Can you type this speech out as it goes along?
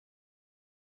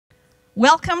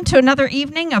Welcome to another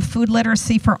evening of Food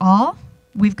Literacy for All.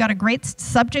 We've got a great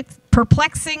subject,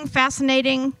 perplexing,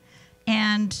 fascinating,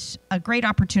 and a great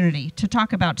opportunity to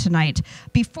talk about tonight.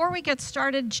 Before we get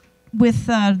started with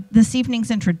this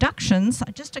evening's introductions,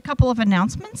 just a couple of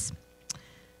announcements.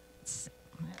 Let's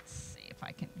see if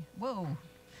I can, whoa.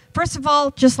 First of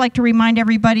all, just like to remind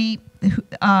everybody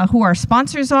who our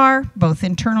sponsors are, both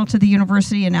internal to the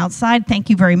university and outside.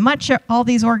 Thank you very much, all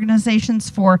these organizations,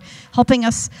 for helping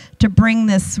us to bring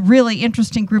this really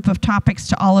interesting group of topics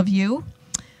to all of you.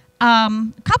 A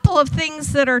couple of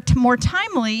things that are more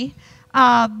timely.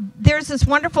 There's this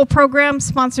wonderful program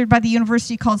sponsored by the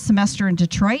university called Semester in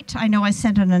Detroit. I know I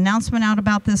sent an announcement out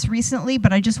about this recently,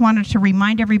 but I just wanted to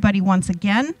remind everybody once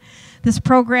again. This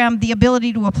program, the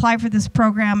ability to apply for this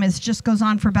program just goes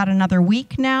on for about another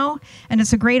week now, and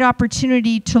it's a great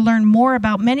opportunity to learn more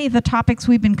about many of the topics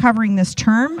we've been covering this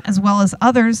term, as well as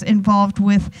others involved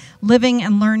with living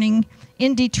and learning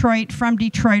in Detroit from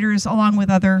Detroiters, along with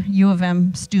other U of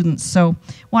M students. So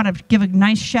want to give a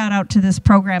nice shout out to this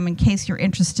program in case you're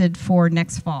interested for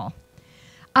next fall.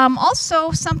 Also,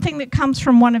 something that comes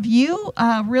from one of you,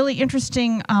 a really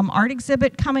interesting art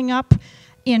exhibit coming up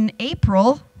in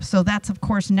April, so that's of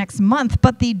course next month,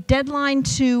 but the deadline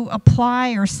to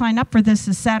apply or sign up for this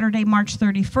is Saturday, March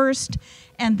 31st.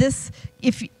 And this,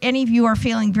 if any of you are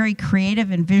feeling very creative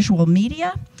in visual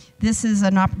media, this is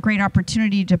a great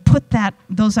opportunity to put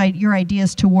your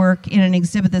ideas to work in an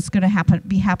exhibit that's going to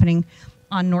be happening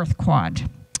on North Quad.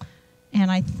 And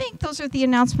I think those are the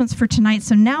announcements for tonight.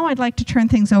 So now I'd like to turn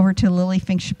things over to Lily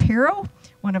Fink-Shapiro,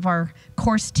 one of our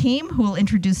course team, who will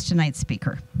introduce tonight's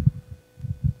speaker.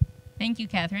 Thank you,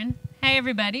 Catherine. Hi,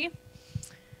 everybody.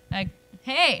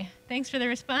 Hey, thanks for the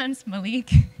response,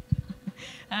 Malik.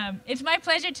 It's my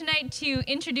pleasure tonight to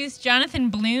introduce Jonathan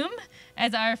Bloom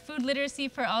as our Food Literacy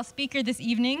for All speaker this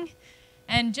evening.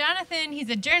 And Jonathan,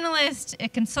 he's a journalist, a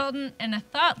consultant, and a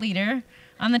thought leader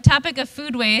on the topic of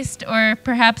food waste, or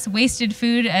perhaps wasted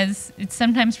food, as it's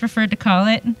sometimes preferred to call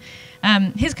it.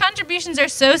 His contributions are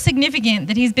so significant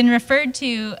that he's been referred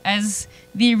to as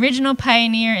the original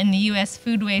pioneer in the U.S.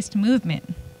 food waste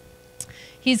movement.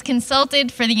 He's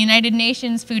consulted for the United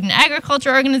Nations Food and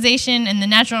Agriculture Organization and the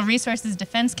Natural Resources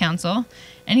Defense Council,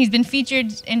 and he's been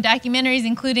featured in documentaries,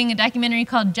 including a documentary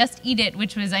called Just Eat It,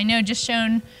 which was, I know, just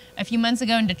shown a few months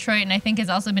ago in Detroit, and I think has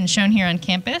also been shown here on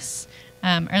campus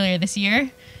earlier this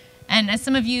year. And as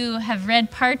some of you have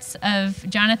read parts of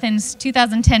Jonathan's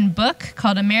 2010 book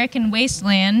called American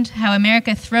Wasteland, How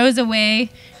America Throws Away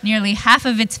Nearly Half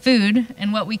of Its Food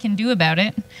and What We Can Do About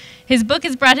It, his book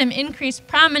has brought him increased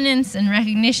prominence and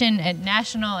recognition at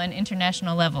national and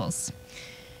international levels.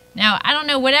 Now, I don't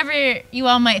know, whatever you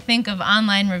all might think of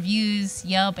online reviews,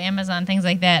 Yelp, Amazon, things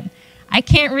like that, I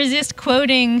can't resist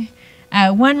quoting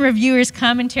one reviewer's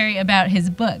commentary about his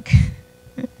book.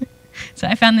 So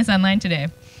I found this online today.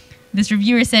 This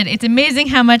reviewer said, "It's amazing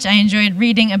how much I enjoyed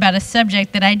reading about a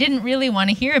subject that I didn't really want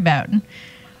to hear about.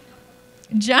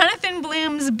 Jonathan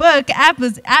Bloom's book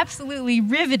was absolutely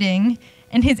riveting,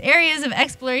 and his areas of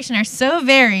exploration are so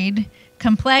varied,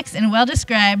 complex, and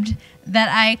well-described that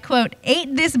I, quote,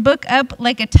 ate this book up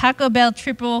like a Taco Bell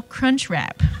triple crunch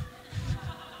wrap.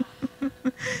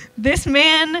 This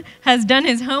man has done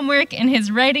his homework, and his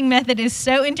writing method is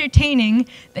so entertaining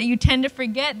that you tend to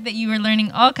forget that you are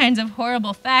learning all kinds of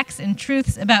horrible facts and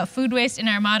truths about food waste in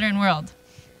our modern world."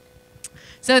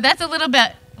 So that's a little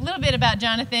bit about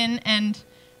Jonathan, and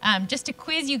just to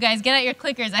quiz you guys, get out your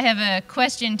clickers. I have a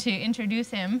question to introduce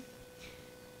him.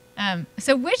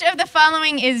 So which of the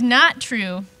following is not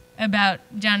true about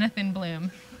Jonathan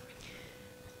Bloom?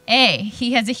 A,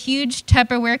 he has a huge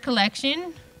Tupperware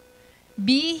collection.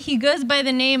 B, he goes by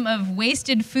the name of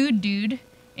Wasted Food Dude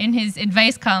in his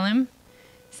advice column.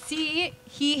 C,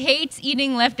 he hates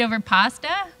eating leftover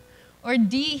pasta. Or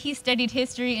D, he studied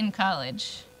history in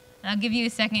college. And I'll give you a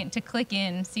second to click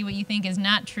in, see what you think is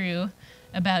not true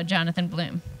about Jonathan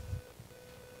Bloom.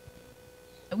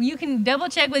 You can double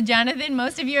check with Jonathan.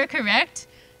 Most of you are correct.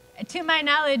 To my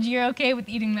knowledge, you're okay with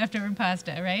eating leftover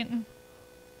pasta, right?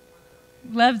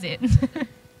 Loves it.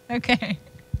 Okay.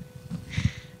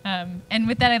 And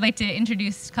with that, I'd like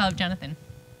to call up Jonathan.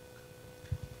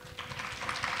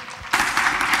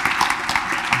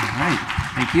 All right,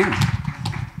 thank you.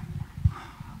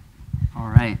 All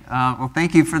right, well,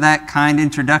 thank you for that kind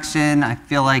introduction. I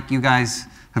feel like you guys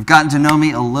have gotten to know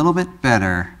me a little bit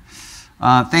better.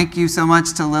 Thank you so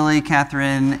much to Lily,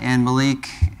 Catherine, and Malik,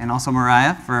 and also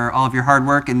Mariah for all of your hard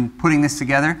work in putting this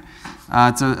together.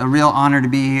 It's a real honor to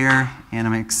be here, and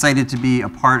I'm excited to be a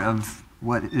part of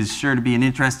what is sure to be an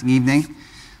interesting evening.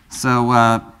 So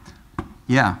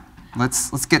yeah,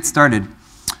 let's get started.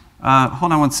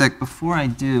 Hold on one sec. Before I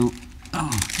do,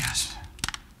 oh gosh,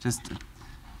 just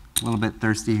a little bit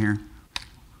thirsty here.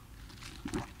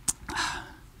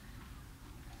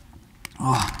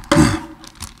 Oh,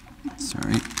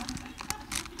 sorry.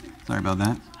 Sorry about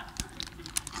that.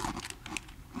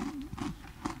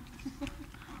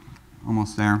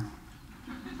 Almost there.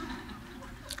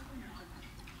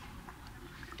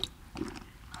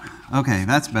 Okay,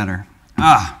 that's better.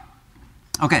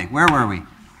 Okay, where were we?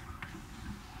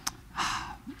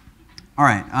 All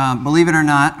right, believe it or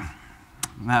not,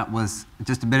 that was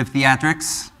just a bit of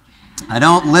theatrics. I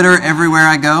don't litter everywhere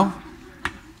I go,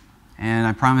 and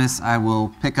I promise I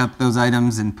will pick up those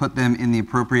items and put them in the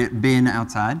appropriate bin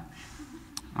outside.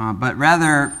 But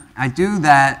rather, I do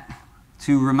that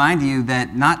to remind you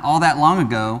that not all that long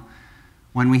ago,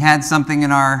 when we had something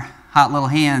in our hot little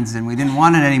hands and we didn't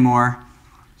want it anymore,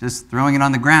 just throwing it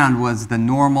on the ground was the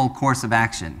normal course of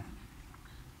action.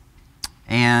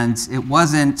 And it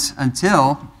wasn't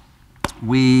until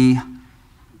we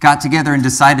got together and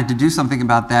decided to do something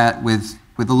about that with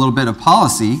a little bit of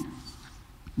policy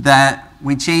that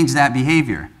we changed that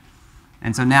behavior.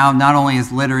 And so now not only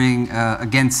is littering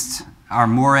against our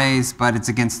mores, but it's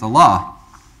against the law.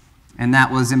 And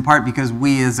that was in part because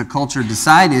we as a culture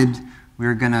decided we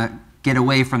were going to get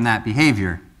away from that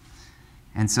behavior.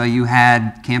 And so you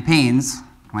had campaigns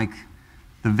like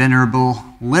the Venerable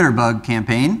Litterbug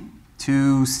campaign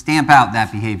to stamp out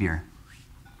that behavior.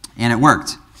 And it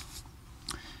worked.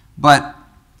 But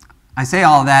I say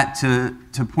all of that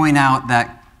to point out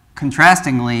that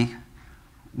contrastingly,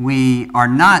 we are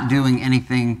not doing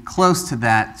anything close to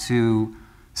that to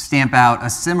stamp out a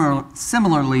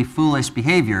similarly foolish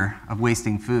behavior of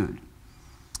wasting food.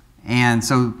 And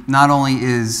so not only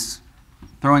is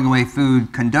throwing away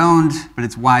food condoned, but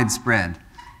it's widespread.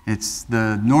 It's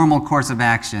the normal course of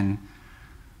action,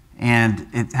 and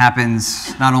it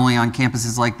happens not only on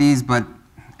campuses like these, but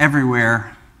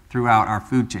everywhere throughout our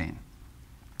food chain.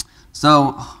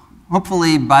 So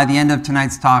hopefully by the end of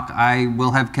tonight's talk, I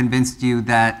will have convinced you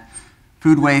that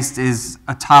food waste is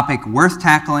a topic worth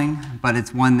tackling, but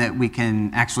it's one that we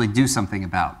can actually do something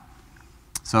about.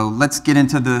 So let's get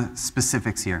into the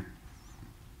specifics here.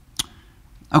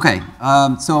 Okay,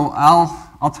 so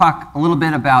I'll talk a little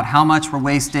bit about how much we're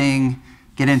wasting,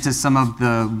 get into some of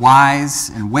the whys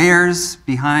and wheres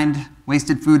behind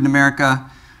wasted food in America,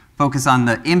 focus on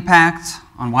the impact,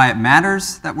 on why it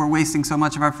matters that we're wasting so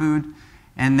much of our food,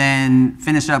 and then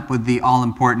finish up with the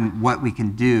all-important what we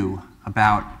can do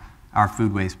about our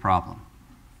food waste problem.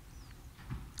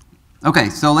 Okay,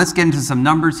 so let's get into some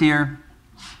numbers here.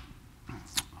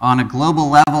 On a global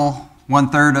level,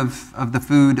 1/3 of the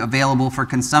food available for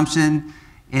consumption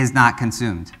is not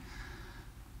consumed.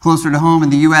 Closer to home in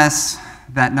the US,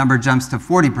 that number jumps to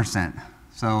 40%.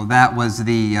 So that was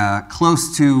the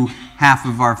close to half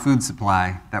of our food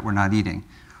supply that we're not eating.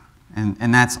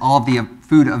 And that's all of the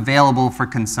food available for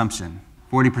consumption.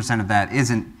 40% of that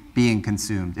isn't being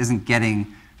consumed, isn't getting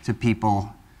to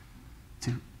people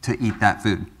to eat that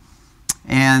food.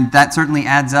 And that certainly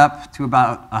adds up to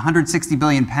about 160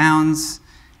 billion pounds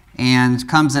and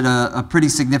comes at a pretty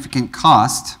significant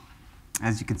cost,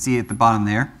 as you can see at the bottom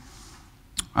there.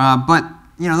 But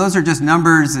you know, those are just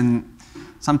numbers, and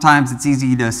sometimes it's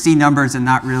easy to see numbers and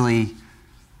not really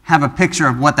have a picture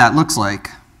of what that looks like.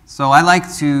 So I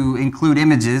like to include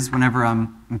images whenever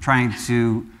I'm trying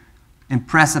to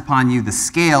impress upon you the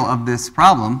scale of this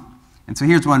problem. And so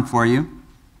here's one for you.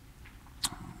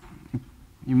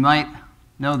 You might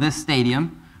know this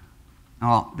stadium.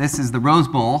 Well, this is the Rose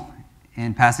Bowl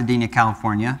in Pasadena,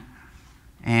 California.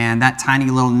 And that tiny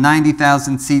little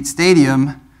 90,000 seat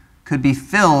stadium could be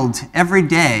filled every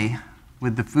day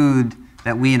with the food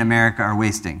that we in America are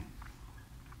wasting.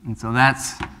 And so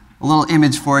that's a little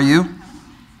image for you.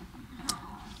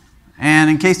 And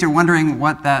in case you're wondering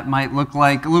what that might look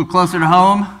like a little closer to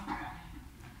home,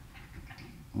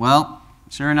 well,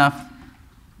 sure enough,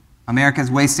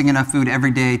 America's wasting enough food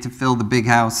every day to fill the big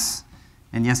house.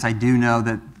 And yes, I do know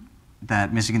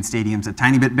that Michigan Stadium's a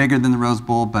tiny bit bigger than the Rose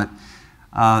Bowl, but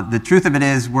the truth of it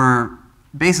is we're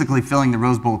basically filling the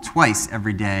Rose Bowl twice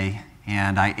every day,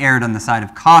 and I erred on the side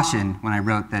of caution when I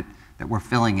wrote that we're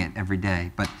filling it every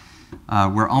day, but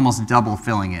we're almost double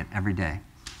filling it every day.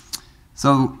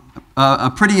 So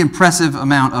a pretty impressive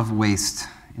amount of waste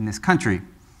in this country.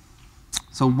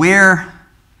 So where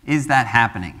is that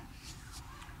happening?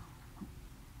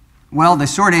 Well, the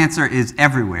short answer is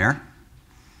everywhere,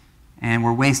 and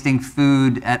we're wasting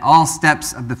food at all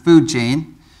steps of the food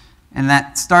chain, and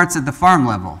that starts at the farm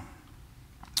level,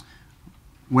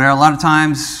 where a lot of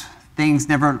times things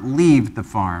never leave the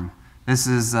farm. This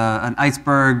is an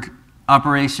iceberg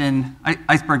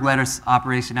iceberg lettuce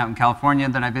operation out in California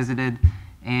that I visited,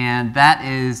 and that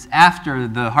is after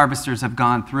the harvesters have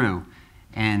gone through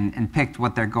and picked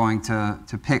what they're going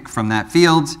to pick from that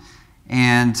field.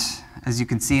 And as you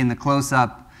can see in the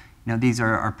close-up, these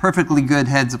are perfectly good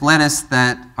heads of lettuce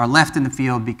that are left in the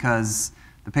field because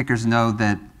the pickers know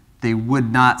that they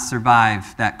would not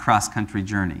survive that cross-country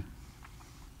journey.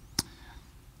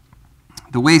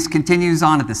 The waste continues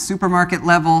on at the supermarket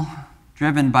level,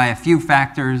 driven by a few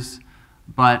factors,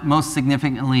 but most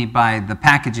significantly by the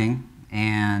packaging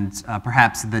and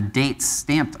perhaps the dates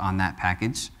stamped on that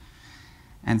package.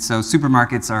 And so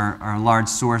supermarkets are a large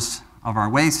source of our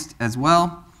waste as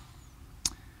well.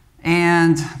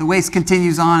 And the waste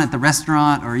continues on at the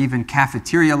restaurant or even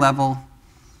cafeteria level.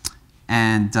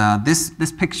 And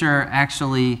this picture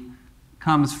actually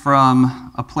comes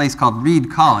from a place called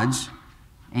Reed College.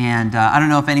 And I don't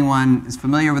know if anyone is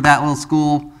familiar with that little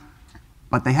school,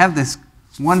 but they have this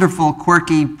wonderful,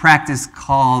 quirky practice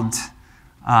called,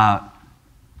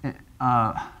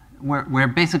 where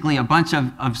basically a bunch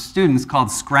of students called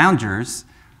squanders,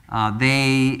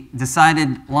 they decided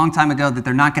a long time ago that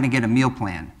they're not going to get a meal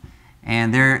plan.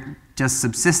 And they're just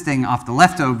subsisting off the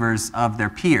leftovers of their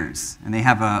peers. And they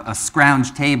have a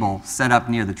scrounge table set up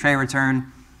near the tray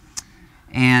return.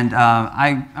 And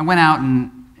I went out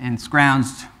and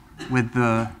scrounged with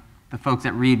the folks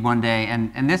at Reed one day,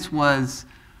 and this was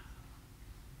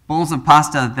bowls of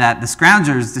pasta that the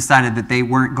scroungers decided that they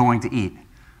weren't going to eat.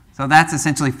 So that's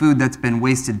essentially food that's been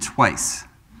wasted twice,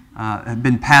 had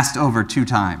been passed over 2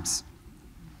 times.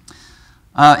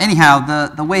 Anyhow,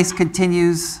 the waste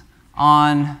continues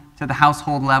on to the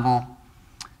household level,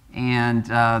 and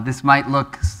this might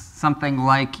look something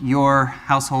like your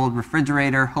household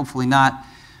refrigerator, hopefully not,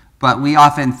 but we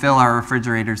often fill our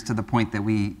refrigerators to the point that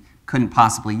we couldn't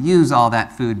possibly use all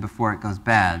that food before it goes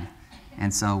bad.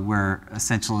 And so we're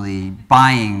essentially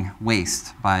buying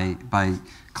waste by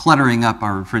cluttering up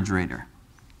our refrigerator.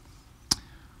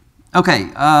 Okay,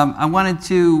 I wanted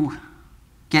to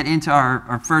get into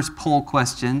our first poll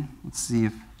question. Let's see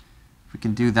if we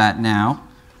can do that now.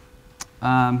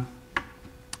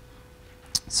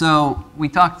 So we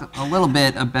talked a little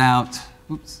bit about,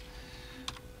 oops.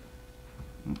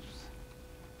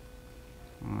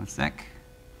 One sec.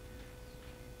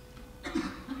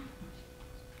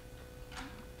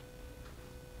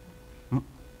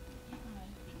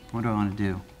 What do I want to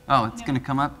do? Oh, it's going to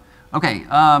come up? Okay. No, we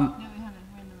haven't.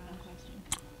 We're in the wrong question.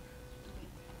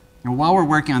 And while we're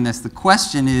working on this, the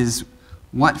question is,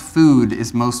 what food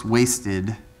is most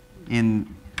wasted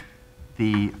in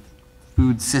the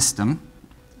food system?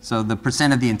 So the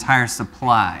percent of the entire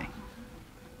supply.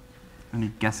 Any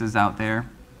guesses out there?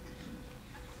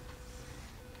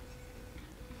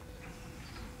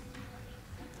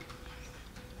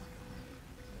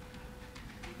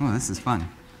 Oh, this is fun.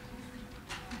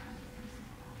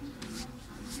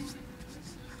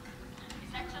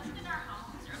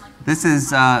 This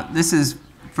is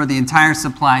for the entire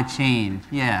supply chain.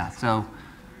 Yeah, so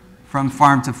from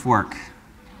farm to fork.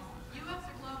 US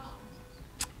or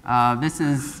global? This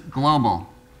is global.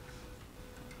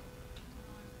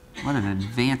 What an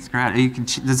advanced crowd.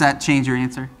 Does that change your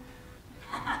answer?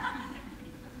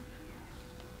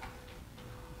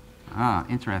 Ah,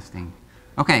 interesting.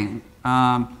 Okay.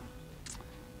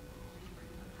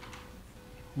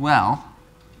 Well.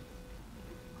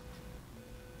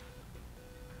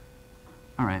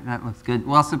 All right, that looks good.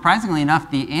 Well, surprisingly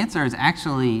enough, the answer is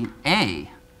actually A.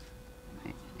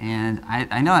 And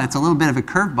I know it's a little bit of a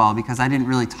curveball because I didn't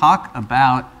really talk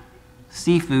about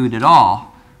seafood at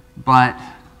all. But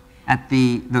at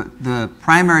the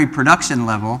primary production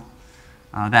level,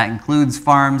 that includes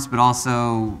farms, but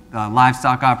also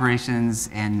livestock operations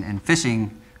and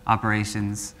fishing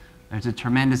operations, there's a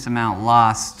tremendous amount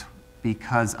lost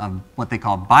because of what they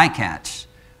call bycatch.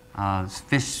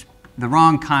 Fish, the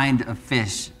wrong kind of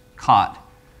fish caught.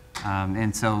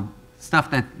 And so stuff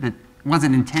that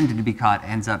wasn't intended to be caught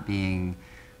ends up being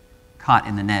caught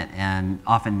in the net and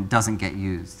often doesn't get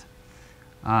used.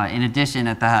 In addition,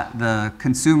 at the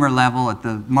consumer level, at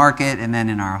the market, and then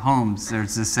in our homes,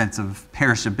 there's this sense of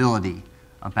perishability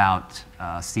about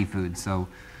seafood. So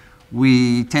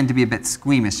we tend to be a bit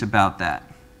squeamish about that.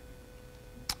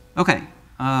 Okay,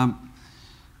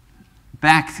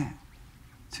 back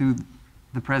to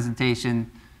the presentation.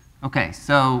 Okay,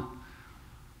 so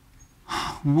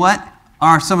what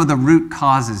are some of the root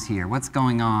causes here? What's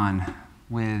going on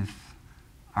with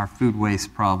our food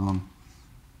waste problem?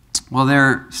 Well, there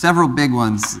are several big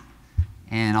ones,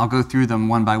 and I'll go through them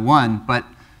one by one. But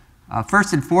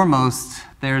first and foremost,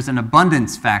 there's an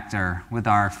abundance factor with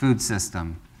our food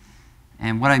system.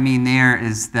 And what I mean there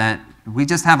is that we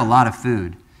just have a lot of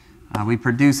food. We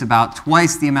produce about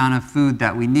twice the amount of food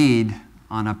that we need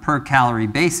on a per calorie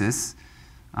basis.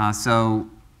 So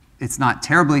it's not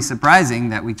terribly surprising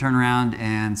that we turn around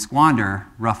and squander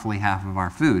roughly half of our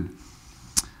food.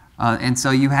 And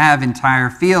so you have entire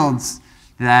fields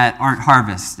that aren't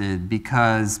harvested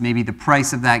because maybe the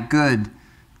price of that good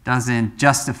doesn't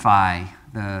justify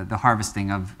the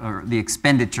harvesting of, or the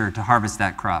expenditure to harvest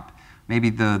that crop. Maybe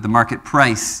the market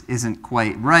price isn't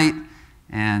quite right,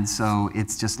 and so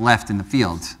it's just left in the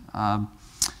field.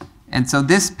 And so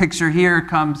this picture here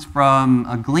comes from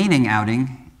a gleaning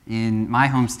outing in my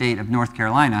home state of North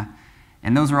Carolina,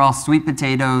 and those are all sweet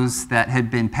potatoes that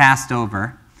had been passed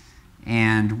over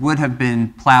and would have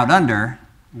been plowed under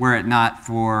were it not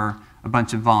for a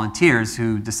bunch of volunteers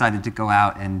who decided to go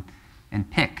out and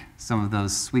pick some of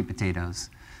those sweet potatoes.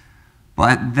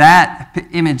 But that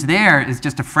image there is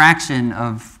just a fraction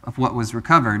of what was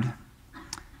recovered.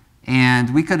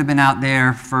 And we could have been out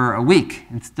there for a week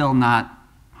and still not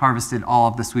harvested all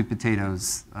of the sweet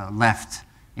potatoes left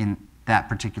in that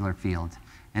particular field.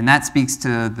 And that speaks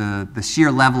to the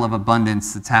sheer level of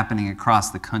abundance that's happening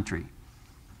across the country.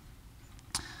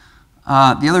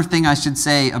 The other thing I should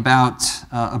say about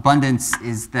abundance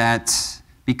is that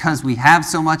because we have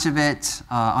so much of it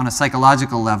on a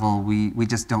psychological level, we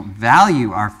just don't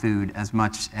value our food as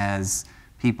much as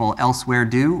people elsewhere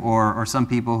do, or some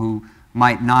people who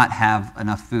might not have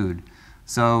enough food.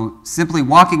 So simply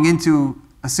walking into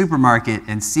a supermarket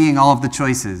and seeing all of the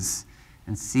choices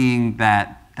and seeing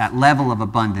that level of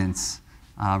abundance,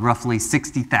 roughly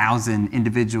 60,000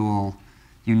 individual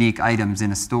unique items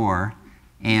in a store,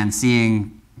 and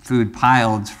seeing food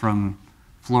piled from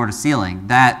floor to ceiling,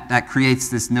 that creates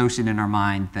this notion in our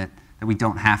mind that we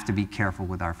don't have to be careful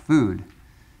with our food.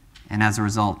 And as a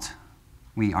result,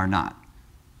 we are not.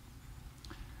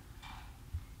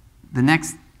 The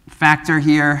next factor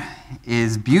here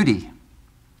is beauty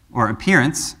or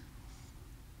appearance.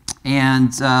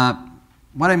 And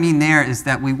what I mean there is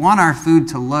that we want our food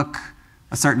to look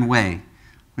a certain way.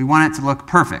 We want it to look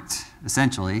perfect,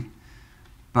 essentially,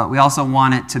 but we also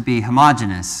want it to be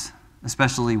homogeneous,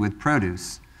 especially with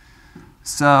produce.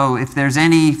 So if there's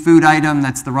any food item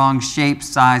that's the wrong shape,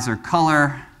 size, or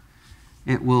color,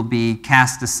 it will be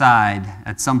cast aside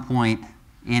at some point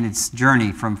in its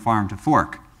journey from farm to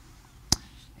fork.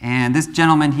 And this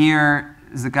gentleman here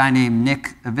is a guy named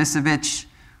Nick Avisovich,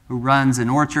 who runs an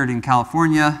orchard in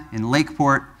California, in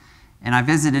Lakeport. And I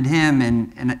visited him,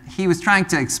 and he was trying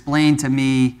to explain to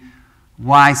me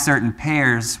why certain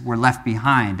pears were left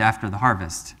behind after the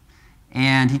harvest.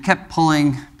 And he kept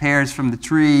pulling pears from the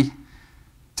tree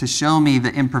to show me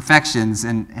the imperfections,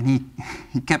 and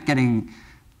he kept getting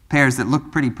pears that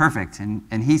looked pretty perfect.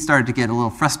 And he started to get a little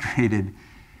frustrated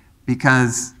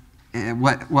because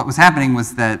what was happening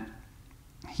was that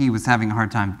he was having a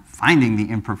hard time finding the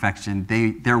imperfection.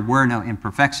 There were no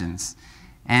imperfections.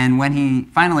 And when he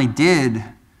finally did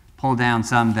pull down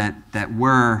some that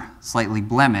were slightly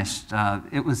blemished,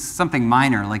 it was something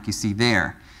minor like you see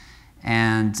there.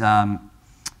 And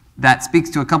that speaks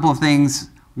to a couple of things.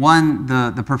 One,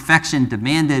 the perfection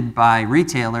demanded by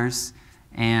retailers,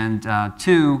 and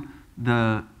two,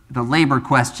 the labor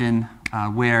question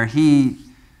where he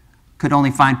could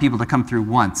only find people to come through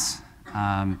once,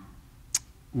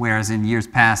 whereas in years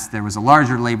past there was a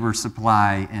larger labor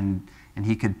supply, and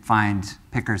he could find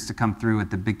pickers to come through at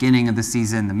the beginning of the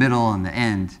season, the middle, and the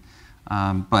end.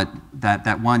 But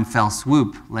that one fell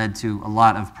swoop led to a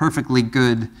lot of perfectly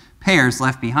good pears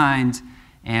left behind,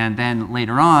 and then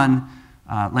later on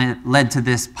led to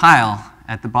this pile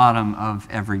at the bottom of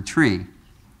every tree.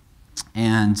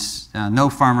 And no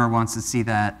farmer wants to see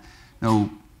that,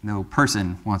 no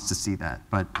person wants to see that,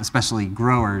 but especially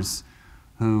growers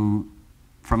who,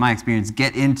 from my experience,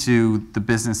 get into the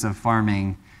business of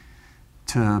farming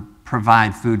to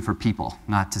provide food for people,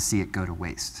 not to see it go to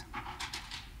waste.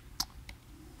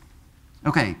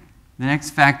 Okay, the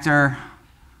next factor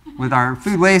with our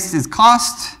food waste is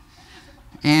cost.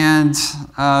 And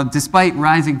despite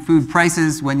rising food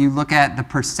prices, when you look at the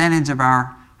percentage of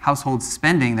our household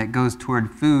spending that goes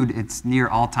toward food, it's near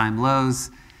all-time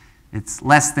lows. It's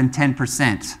less than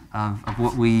 10% of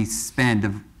what we spend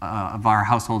of our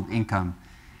household income.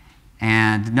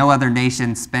 And no other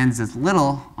nation spends as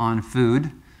little on food.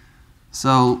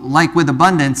 So like with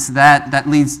abundance, that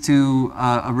leads to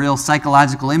a real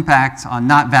psychological impact on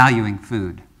not valuing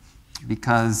food,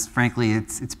 because frankly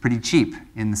it's pretty cheap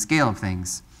in the scale of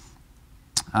things.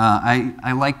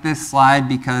 I like this slide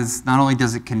because not only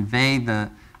does it convey the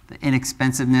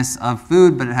inexpensiveness of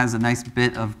food, but it has a nice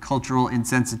bit of cultural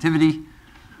insensitivity,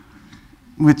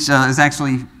 which is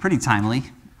actually pretty timely.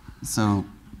 So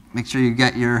make sure you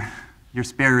get your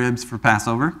spare ribs for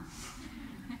Passover.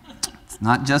 It's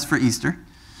not just for Easter.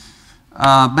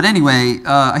 But anyway,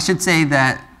 I should say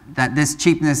that this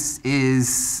cheapness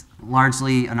is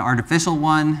largely an artificial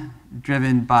one,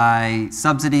 driven by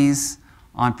subsidies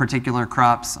on particular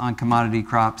crops, on commodity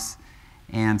crops.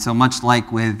 And so much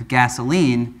like with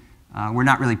gasoline, we're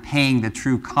not really paying the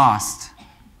true cost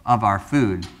of our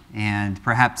food. And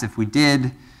perhaps if we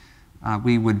did,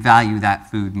 we would value that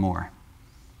food more.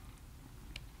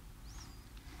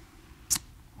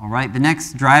 All right, the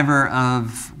next driver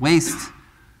of waste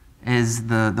is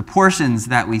the portions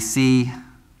that we see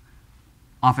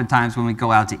oftentimes when we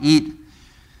go out to eat.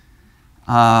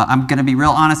 I'm going to be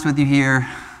real honest with you here.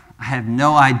 I have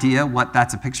no idea what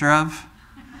that's a picture of.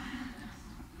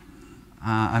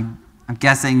 I'm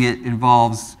guessing it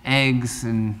involves eggs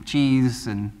and cheese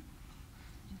and,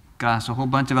 gosh, a whole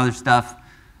bunch of other stuff.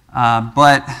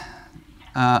 But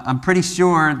I'm pretty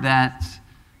sure that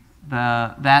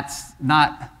that's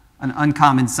not an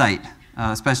uncommon sight,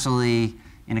 especially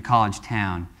in a college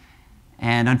town.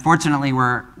 And unfortunately,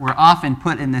 we're often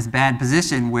put in this bad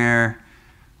position where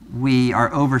we are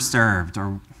overserved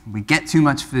or we get too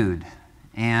much food.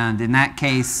 And in that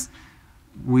case,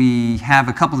 we have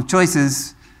a couple of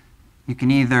choices. You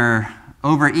can either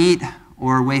overeat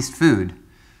or waste food.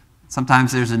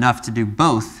 Sometimes there's enough to do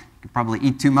both. You could probably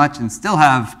eat too much and still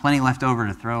have plenty left over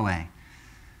to throw away.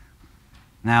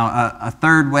 Now, a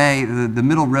third way, the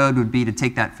middle road would be to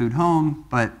take that food home,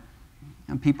 but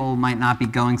people might not be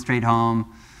going straight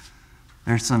home.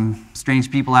 There's some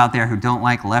strange people out there who don't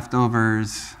like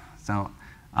leftovers. So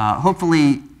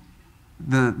hopefully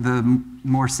the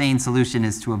more sane solution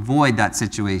is to avoid that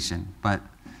situation. But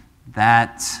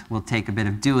that will take a bit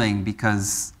of doing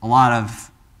because a lot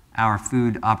of our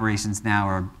food operations now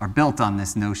are built on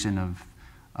this notion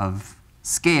of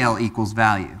scale equals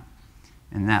value.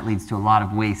 And that leads to a lot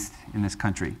of waste in this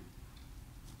country.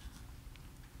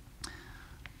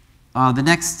 The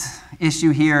next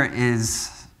issue here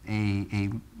is a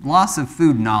loss of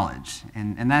food knowledge.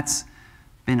 And that's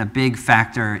been a big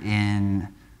factor in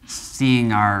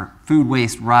seeing our food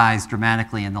waste rise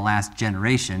dramatically in the last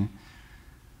generation.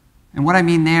 And what I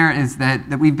mean there is that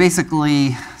we've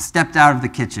basically stepped out of the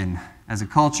kitchen as a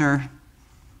culture,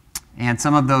 and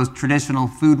some of those traditional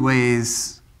food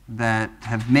ways that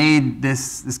have made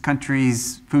this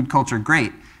country's food culture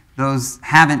great, those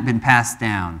haven't been passed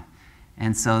down.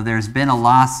 And so there's been a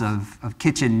loss of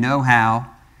kitchen know-how,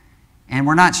 and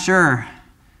we're not sure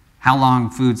how long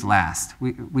foods last.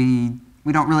 We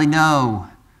don't really know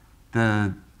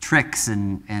the tricks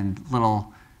and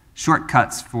little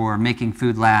shortcuts for making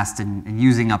food last and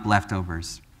using up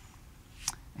leftovers.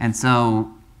 And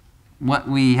so what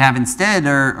we have instead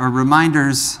are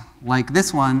reminders like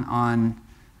this one on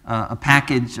a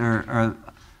package or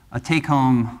a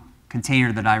take-home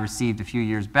container that I received a few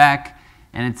years back,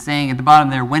 and it's saying at the bottom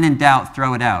there, when in doubt,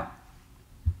 throw it out.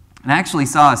 And I actually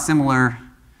saw a similar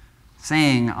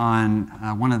saying on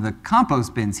one of the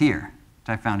compost bins here, which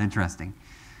I found interesting.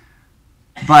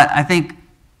 But I think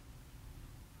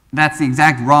that's the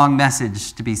exact wrong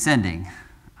message to be sending.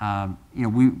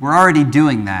 We're already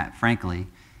doing that, frankly.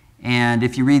 And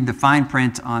if you read the fine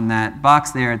print on that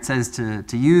box there, it says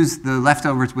to use the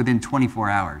leftovers within 24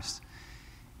 hours.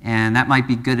 And that might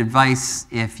be good advice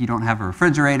if you don't have a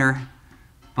refrigerator,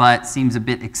 but seems a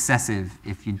bit excessive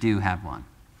if you do have one.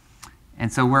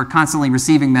 And so we're constantly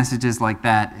receiving messages like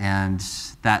that, and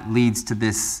that leads to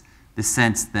this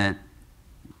sense that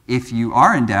if you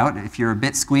are in doubt, if you're a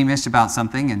bit squeamish about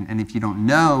something, and if you don't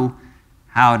know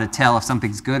how to tell if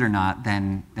something's good or not,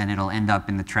 then it'll end up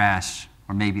in the trash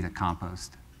or maybe the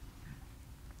compost.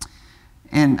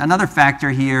 And another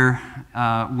factor here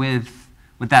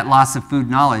with that loss of food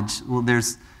knowledge, well,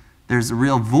 there's a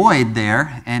real void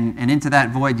there, and into that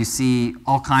void you see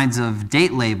all kinds of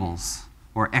date labels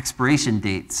or expiration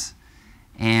dates.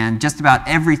 And just about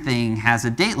everything has a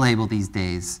date label these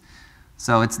days.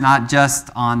 So it's not just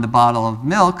on the bottle of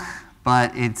milk,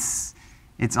 but it's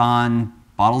on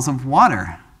bottles of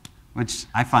water, which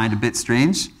I find a bit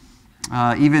strange.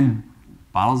 Even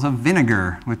bottles of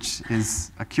vinegar, which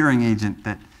is a curing agent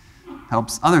that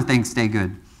helps other things stay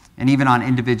good. And even on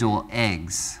individual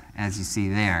eggs, as you see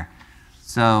there.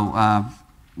 So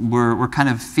we're kind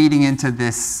of feeding into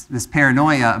this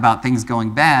paranoia about things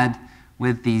going bad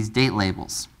with these date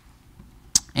labels.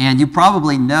 And you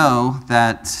probably know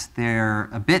that they're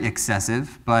a bit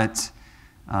excessive, but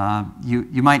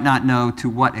you might not know to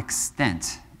what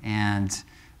extent. And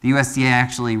the USDA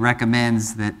actually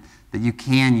recommends that you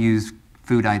can use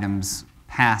food items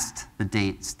past the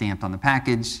date stamped on the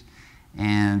package.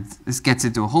 And this gets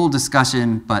into a whole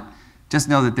discussion, but just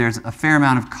know that there's a fair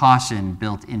amount of caution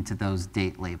built into those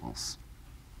date labels.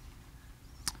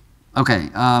 Okay,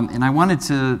 and I wanted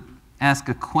to ask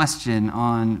a question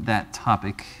on that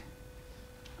topic.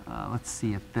 Let's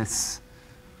see if this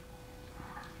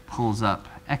pulls up.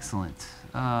 Excellent.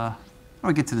 How do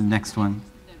I get to the next one?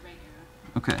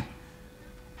 Okay.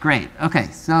 Great. Okay,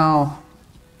 so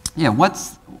yeah,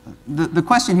 what's the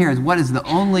question here is, what is the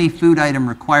only food item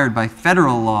required by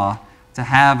federal law to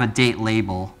have a date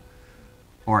label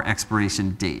or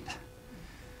expiration date?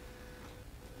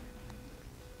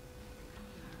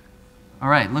 All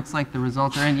right, looks like the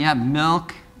results are in. Yeah,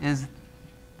 milk is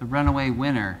the runaway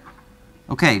winner.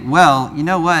 Okay, well, you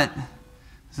know what?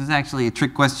 This is actually a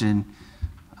trick question.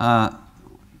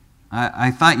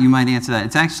 I thought you might answer that.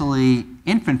 It's actually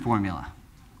infant formula.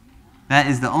 That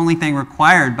is the only thing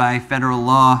required by federal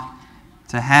law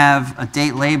to have a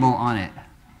date label on it.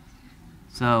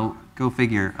 So go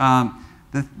figure.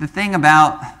 The thing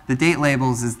about the date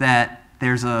labels is that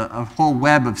there's a whole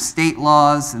web of state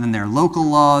laws, and then there are local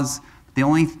laws. The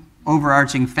only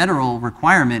overarching federal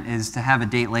requirement is to have a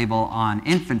date label on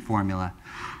infant formula.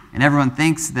 And everyone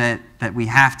thinks that we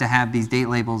have to have these date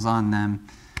labels on them,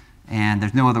 and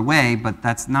there's no other way, but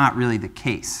that's not really the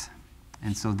case.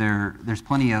 And so there's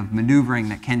plenty of maneuvering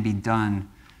that can be done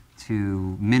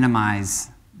to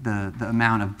minimize the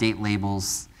amount of date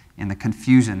labels and the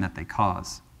confusion that they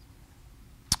cause.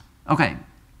 Okay.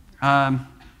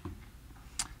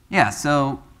 Yeah,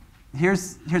 so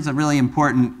here's a really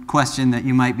important question that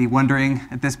you might be wondering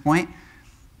at this point.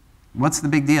 What's the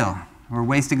big deal? We're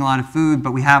wasting a lot of food,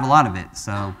 but we have a lot of it,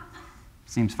 so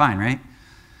seems fine, right?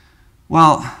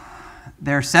 Well,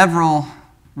 there are several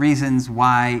reasons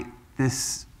why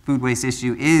this food waste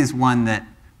issue is one that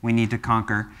we need to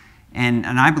conquer, and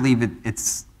I believe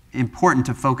it's important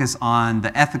to focus on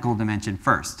the ethical dimension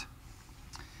first.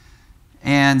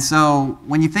 And so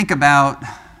when you think about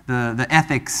the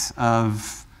ethics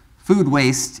of food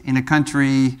waste in a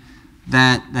country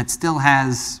that still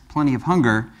has plenty of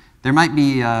hunger, there might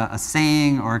be a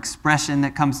saying or expression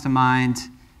that comes to mind,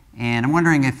 and I'm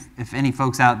wondering if any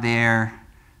folks out there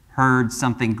heard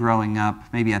something growing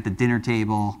up, maybe at the dinner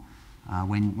table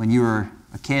when you were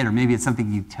a kid, or maybe it's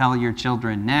something you tell your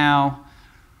children now.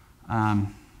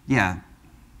 Yeah,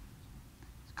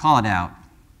 call it out.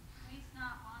 Waste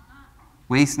not, want not.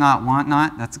 Waste not, want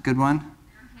not. That's a good one.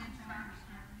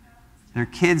 There are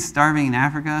kids starving in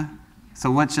Africa. So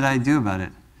what should I do about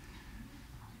it?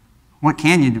 What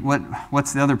can you do?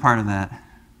 What's the other part of that?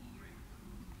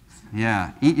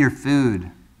 Yeah, eat your food.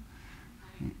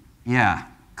 Yeah,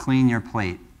 clean your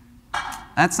plate.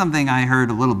 That's something I heard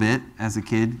a little bit as a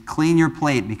kid. Clean your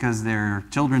plate because there are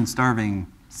children starving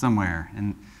somewhere.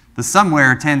 And the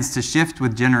somewhere tends to shift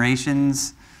with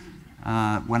generations.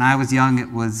 When I was young,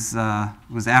 it was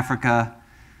Africa,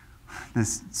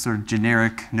 this sort of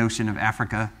generic notion of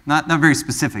Africa. Not very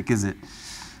specific, is it?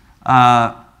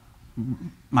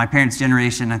 My parents'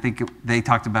 generation, I think they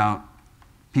talked about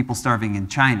people starving in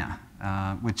China,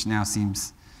 which now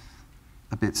seems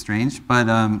a bit strange. But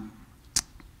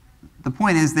the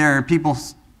point is there are people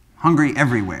hungry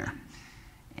everywhere.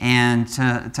 And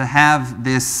to have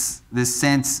this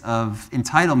sense of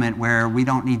entitlement where we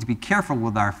don't need to be careful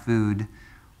with our food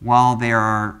while there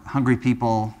are hungry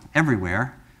people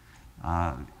everywhere,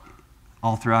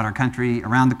 all throughout our country,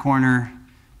 around the corner,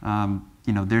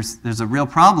 there's a real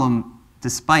problem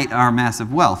despite our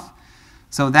massive wealth.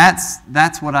 So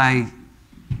that's what I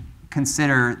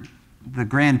consider the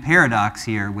grand paradox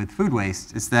here with food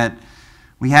waste, is that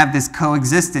we have this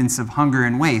coexistence of hunger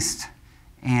and waste.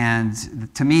 And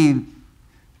to me,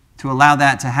 to allow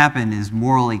that to happen is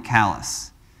morally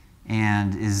callous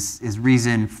and is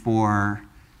reason for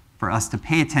us to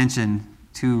pay attention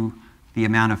to the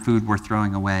amount of food we're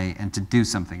throwing away and to do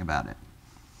something about it.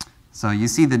 So you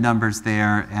see the numbers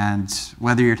there, and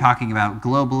whether you're talking about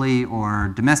globally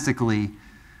or domestically,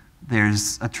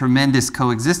 there's a tremendous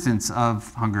coexistence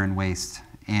of hunger and waste,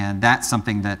 and that's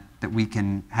something that we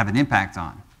can have an impact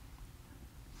on.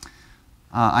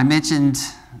 I mentioned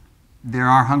there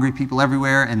are hungry people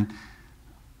everywhere, and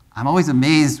I'm always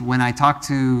amazed when I talk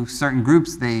to certain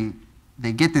groups, they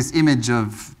get this image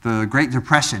of the Great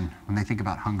Depression when they think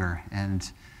about hunger,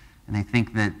 and they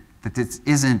think that this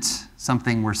isn't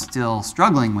something we're still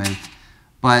struggling with,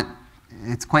 but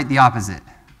it's quite the opposite.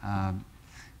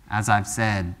 As I've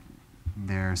said,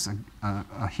 there's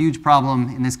a huge problem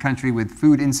in this country with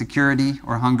food insecurity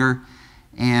or hunger,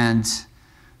 and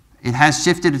it has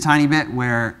shifted a tiny bit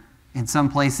where in some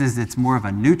places it's more of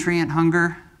a nutrient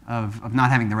hunger of not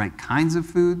having the right kinds of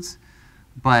foods,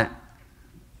 but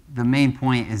the main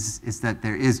point is that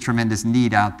there is tremendous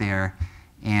need out there,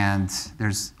 and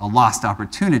there's a lost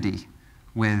opportunity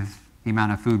with the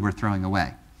amount of food we're throwing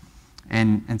away.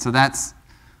 And so that's,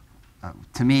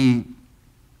 to me,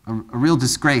 a real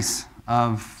disgrace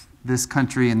of this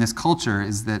country and this culture,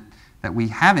 is that we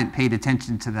haven't paid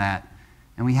attention to that,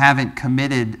 and we haven't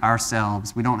committed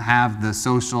ourselves. We don't have the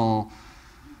social,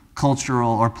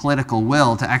 cultural, or political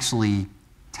will to actually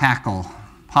tackle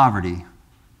poverty,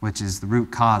 which is the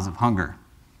root cause of hunger.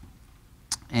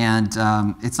 And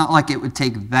it's not like it would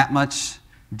take that much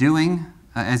doing.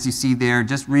 As you see there,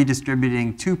 just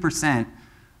redistributing 2%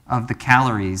 of the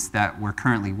calories that we're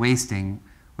currently wasting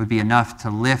would be enough to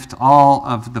lift all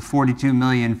of the 42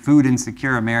 million food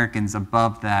insecure Americans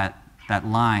above that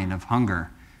line of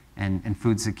hunger and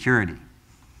food security.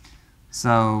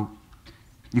 So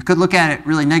you could look at it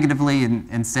really negatively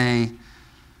and say,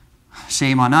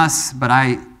 shame on us, but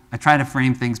I try to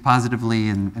frame things positively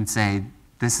and say,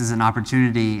 this is an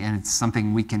opportunity, and it's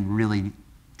something we can really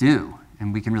do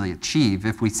and we can really achieve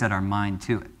if we set our mind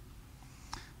to it.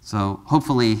 So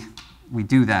hopefully we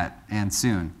do that, and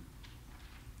soon.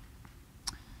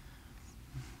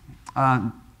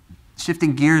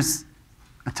 Shifting gears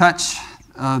a touch,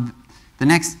 the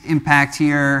next impact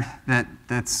here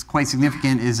that's quite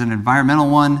significant is an environmental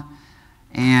one.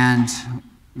 And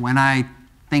when I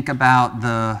think about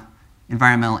the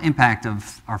environmental impact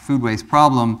of our food waste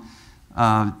problem,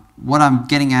 what I'm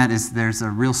getting at is there's a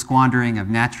real squandering of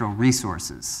natural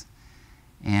resources.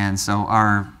 And so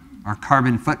our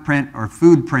carbon footprint or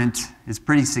food print is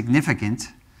pretty significant.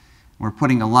 We're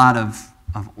putting a lot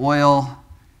of oil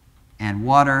and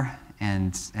water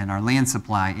and our land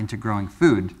supply into growing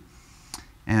food.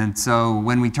 And so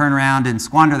when we turn around and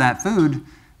squander that food,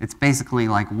 it's basically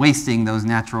like wasting those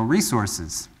natural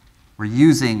resources. We're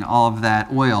using all of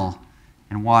that oil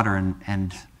and water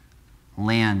and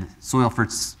land, soil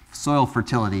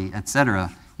fertility,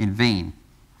 etc., in vain.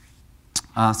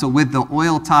 So with the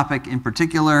oil topic in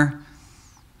particular,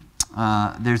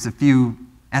 there's a few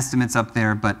estimates up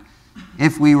there, but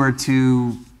if we were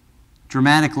to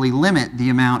dramatically limit the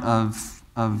amount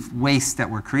of waste that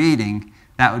we're creating,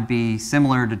 that would be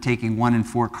similar to taking 1 in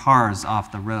 4 cars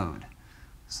off the road.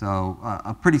 So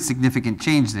a pretty significant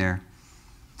change there.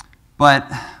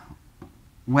 But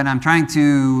when I'm trying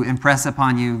to impress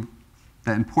upon you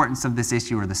the importance of this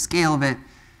issue or the scale of it,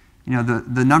 you know,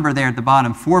 the number there at the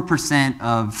bottom, 4%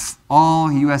 of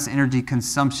all U.S. energy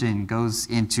consumption goes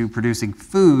into producing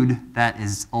food that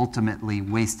is ultimately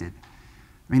wasted.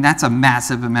 I mean, that's a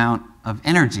massive amount of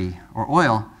energy or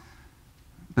oil,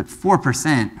 but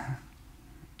 4%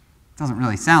 doesn't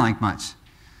really sound like much.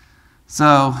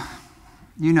 So,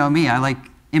 you know me, I like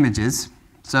images.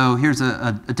 So here's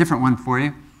a different one for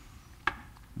you.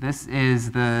 This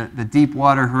is the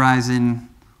Deepwater Horizon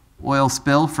oil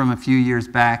spill from a few years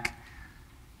back.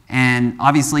 And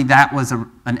obviously that was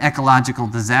an ecological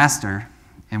disaster,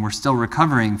 and we're still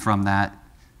recovering from that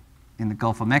in the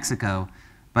Gulf of Mexico.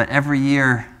 But every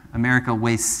year, America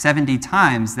wastes 70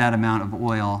 times that amount of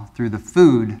oil through the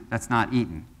food that's not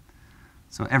eaten.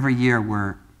 So every year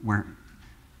we're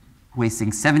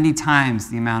wasting 70 times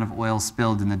the amount of oil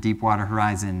spilled in the Deepwater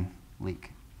Horizon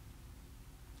leak.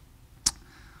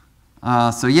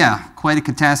 So yeah, quite a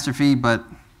catastrophe, but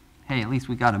hey, at least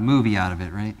we got a movie out of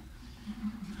it, right?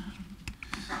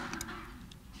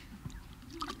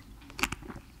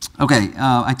 Okay,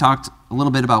 I talked a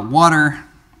little bit about water.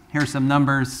 Here are some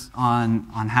numbers on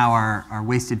how our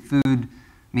wasted food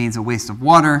means a waste of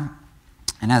water.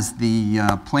 And as the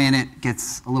planet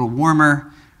gets a little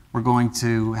warmer, we're going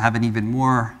to have an even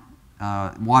more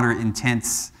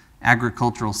water-intense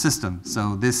agricultural system.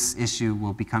 So this issue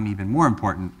will become even more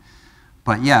important.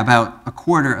 But yeah, about a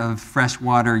quarter of fresh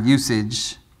water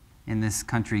usage in this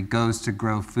country goes to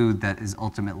grow food that is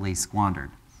ultimately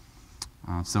squandered.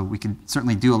 So we can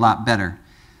certainly do a lot better.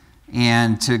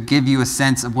 And to give you a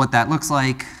sense of what that looks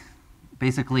like,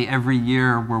 basically every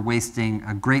year we're wasting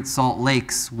a Great Salt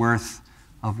Lake's worth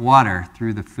of water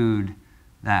through the food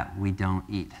that we don't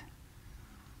eat.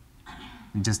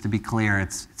 And just to be clear,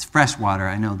 it's fresh water.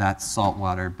 I know that's salt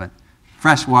water, but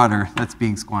fresh water that's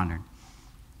being squandered.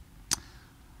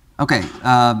 Okay,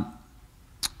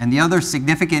 and the other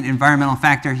significant environmental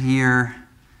factor here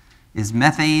is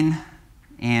methane.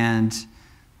 And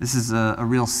this is a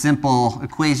real simple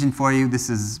equation for you. This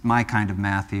is my kind of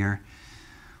math here.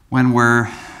 When we're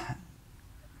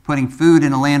putting food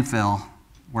in a landfill,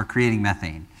 we're creating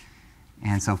methane.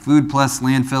 And so food plus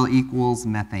landfill equals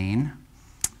methane.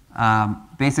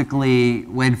 Basically,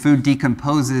 when food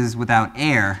decomposes without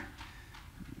air,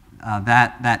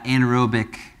 that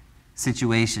anaerobic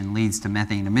situation leads to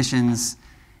methane emissions.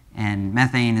 And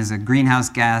methane is a greenhouse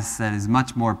gas that is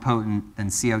much more potent than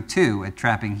CO2 at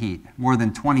trapping heat, more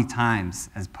than 20 times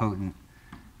as potent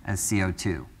as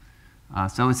CO2.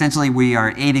 So essentially, we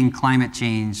are aiding climate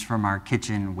change from our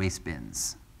kitchen waste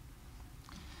bins.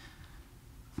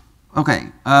 Okay,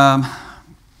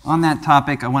 on that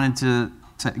topic, I wanted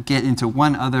to get into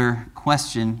one other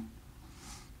question.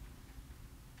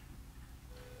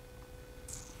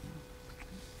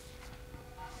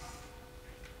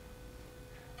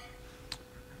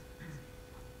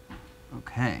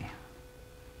 Okay.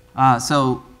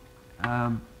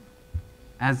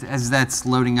 As that's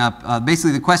loading up,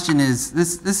 basically the question is,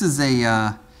 this is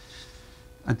a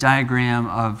diagram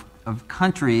of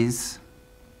countries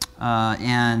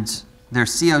and their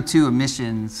CO2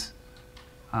 emissions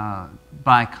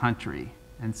by country.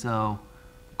 And so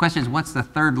the question is, what's the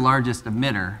third largest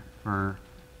emitter for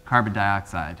carbon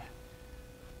dioxide?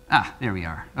 Ah, there we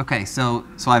are. Okay, so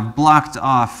I've blocked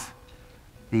off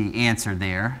the answer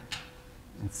there.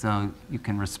 And so you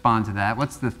can respond to that.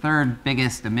 What's the third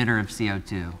biggest emitter of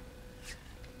CO2?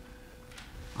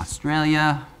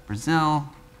 Australia, Brazil,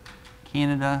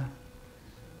 Canada,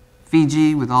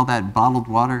 Fiji with all that bottled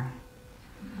water,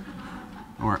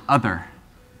 or other?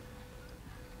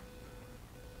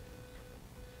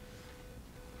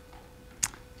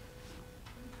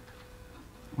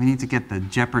 We need to get the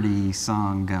Jeopardy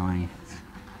song going.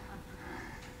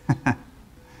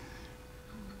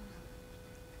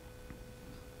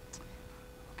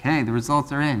 Okay, the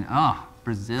results are in. Oh,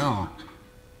 Brazil.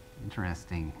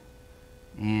 Interesting.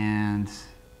 And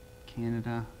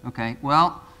Canada. Okay,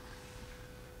 well,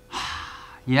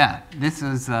 yeah, this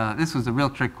was a real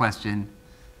trick question,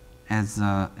 as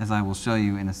I will show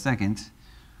you in a second.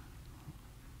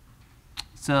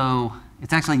 So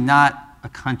it's actually not a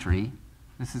country.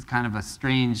 This is kind of a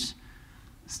strange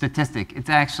statistic. It's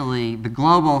actually the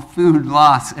global food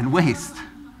loss and waste.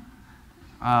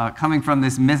 Coming from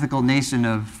this mythical nation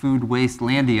of food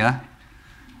wastelandia.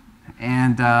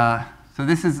 And so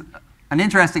this is an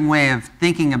interesting way of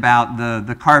thinking about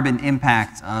the carbon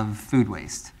impact of food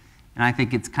waste. And I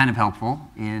think it's kind of helpful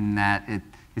in that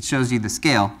it shows you the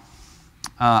scale.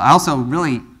 I also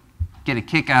really get a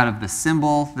kick out of the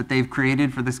symbol that they've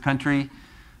created for this country.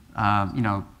 You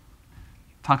know,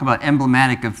 talk about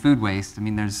emblematic of food waste. I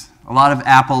mean, there's a lot of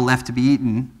apple left to be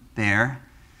eaten there.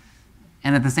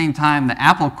 And at the same time, the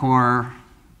apple core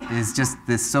is just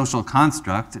this social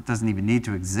construct. It doesn't even need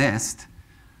to exist.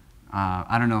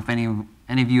 I don't know if any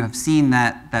of you have seen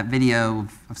that video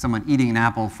of someone eating an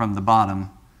apple from the bottom.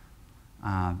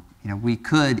 You know, we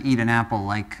could eat an apple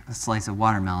like a slice of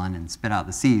watermelon and spit out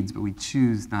the seeds, but we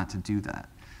choose not to do that.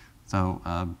 So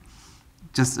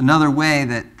just another way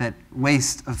that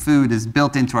waste of food is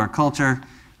built into our culture.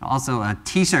 Also a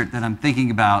t-shirt that I'm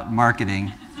thinking about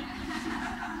marketing.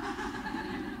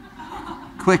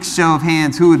 Quick show of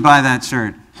hands, who would buy that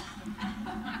shirt?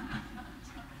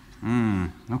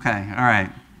 Okay, all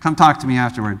right. Come talk to me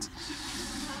afterwards.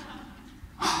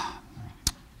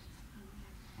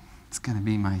 It's going to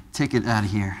be my ticket out of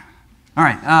here. All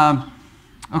right,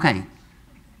 okay.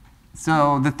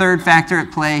 So the third factor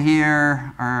at play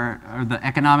here are the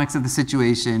economics of the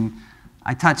situation.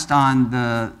 I touched on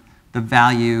the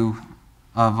value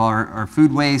of our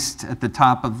food waste at the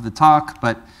top of the talk,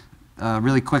 but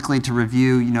really quickly to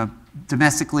review, you know,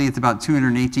 domestically it's about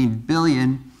 218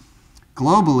 billion,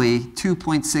 globally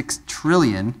 2.6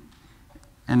 trillion,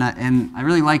 and I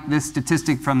really like this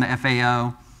statistic from the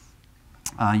FAO.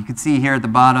 You can see here at the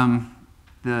bottom,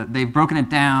 they've broken it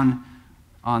down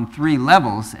on 3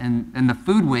 levels, and the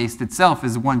food waste itself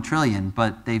is 1 trillion,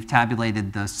 but they've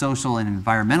tabulated the social and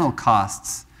environmental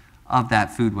costs of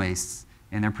that food waste,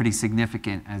 and they're pretty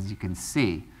significant, as you can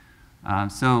see.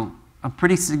 So a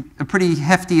pretty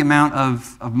hefty amount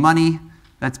of money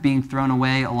that's being thrown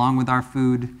away along with our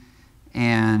food,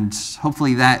 and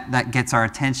hopefully that gets our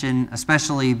attention,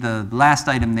 especially the last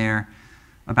item there,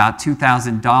 about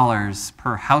 $2,000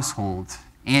 per household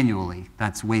annually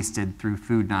that's wasted through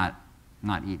food not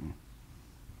eaten.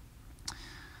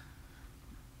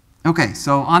 Okay,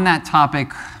 so on that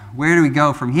topic, where do we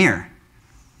go from here?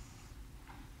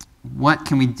 What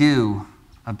can we do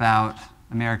about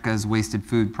America's wasted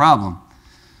food problem?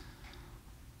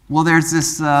 Well, there's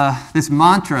this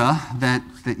mantra that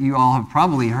you all have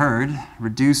probably heard,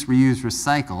 reduce, reuse,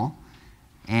 recycle,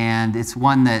 and it's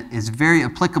one that is very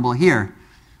applicable here.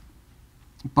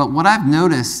 But what I've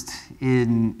noticed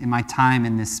in my time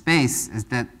in this space is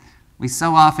that we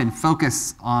so often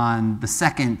focus on the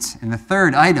second and the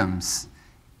third items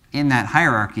in that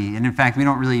hierarchy, and in fact, we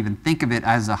don't really even think of it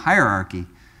as a hierarchy.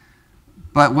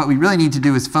 But what we really need to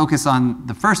do is focus on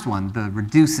the first one, the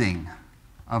reducing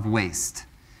of waste.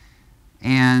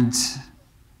 And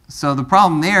so the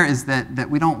problem there is that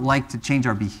we don't like to change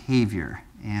our behavior,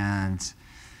 and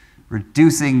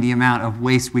reducing the amount of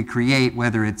waste we create,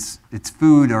 whether it's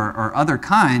food or other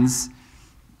kinds,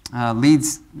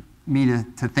 leads me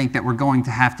to think that we're going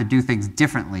to have to do things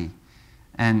differently.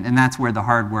 And that's where the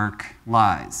hard work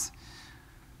lies.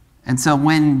 And so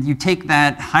when you take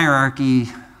that hierarchy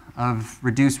of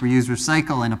reduce, reuse,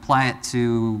 recycle and apply it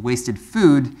to wasted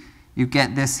food, you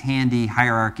get this handy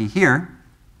hierarchy here.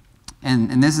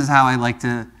 And this is how I like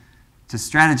to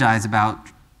strategize about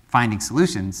finding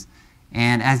solutions.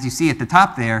 And as you see at the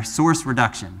top there, source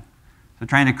reduction. So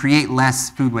trying to create less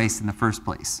food waste in the first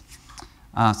place.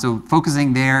 So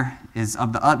focusing there is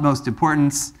of the utmost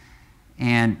importance.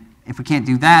 And if we can't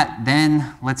do that,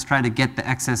 then let's try to get the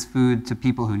excess food to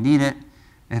people who need it.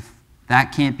 If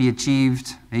that can't be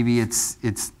achieved, maybe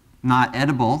it's not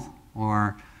edible,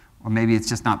 or maybe it's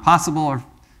just not possible or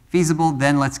feasible,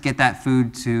 then let's get that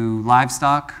food to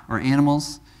livestock or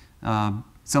animals.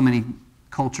 So many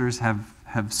cultures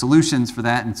have solutions for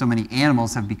that, and so many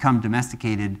animals have become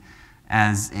domesticated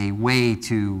as a way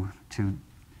to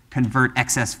convert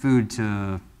excess food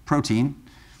to protein.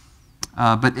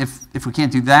 But if we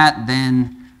can't do that,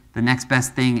 then the next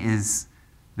best thing is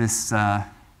this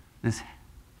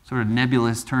sort of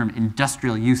nebulous term,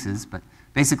 industrial uses. But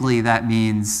basically that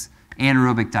means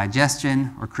anaerobic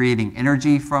digestion, or creating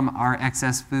energy from our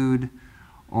excess food,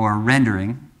 or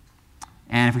rendering.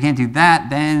 And if we can't do that,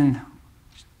 then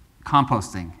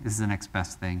composting is the next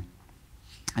best thing.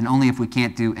 And only if we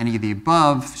can't do any of the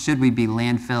above should we be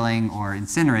landfilling or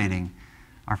incinerating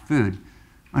our food.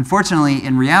 Unfortunately,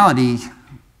 in reality,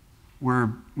 we're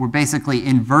basically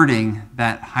inverting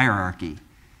that hierarchy.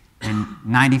 And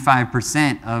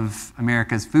 95% of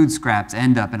America's food scraps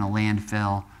end up in a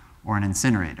landfill or an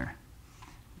incinerator.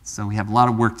 So we have a lot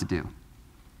of work to do.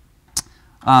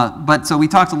 So we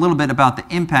talked a little bit about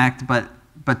the impact,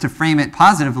 but to frame it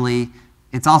positively,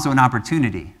 it's also an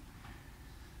opportunity.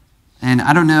 And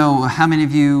I don't know how many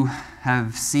of you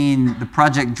have seen the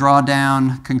Project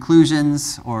Drawdown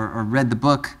conclusions or read the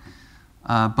book,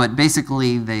 but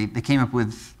basically they came up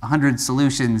with 100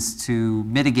 solutions to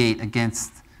mitigate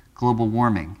against global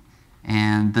warming.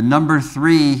 And the number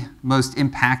 3 most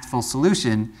impactful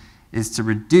solution is to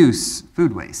reduce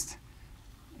food waste.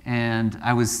 And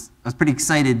I was pretty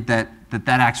excited that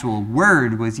actual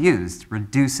word was used,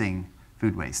 reducing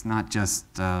food waste, not just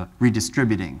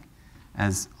redistributing,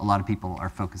 as a lot of people are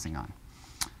focusing on.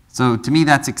 So to me,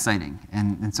 that's exciting.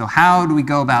 And so how do we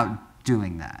go about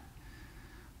doing that?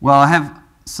 Well, I have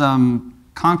some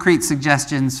concrete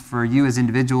suggestions for you as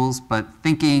individuals, but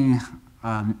thinking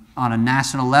on a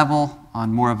national level,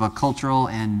 on more of a cultural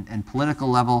and political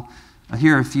level,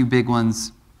 here are a few big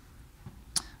ones.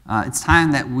 It's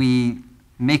time that we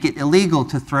make it illegal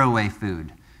to throw away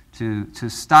food, to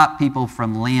stop people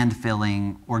from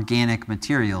landfilling organic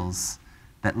materials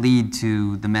that lead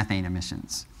to the methane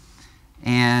emissions.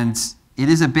 And it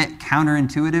is a bit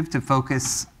counterintuitive to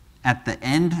focus at the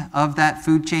end of that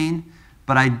food chain,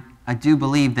 but I do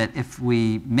believe that if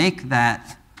we make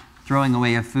that throwing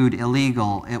away of food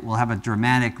illegal, it will have a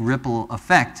dramatic ripple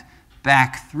effect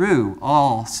back through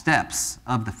all steps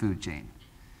of the food chain.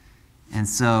 And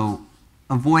so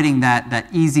avoiding that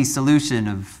easy solution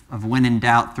of when in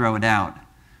doubt, throw it out,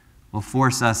 will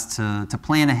force us to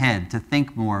plan ahead, to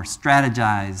think more,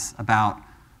 strategize about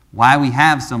why we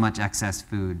have so much excess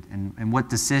food and what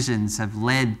decisions have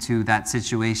led to that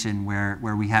situation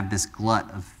where we have this glut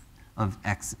of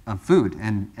food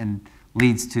and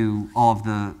leads to all of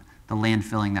the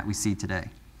landfilling that we see today.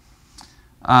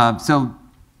 So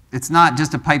it's not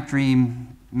just a pipe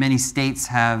dream. Many states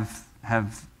have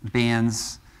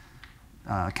bans.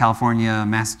 California,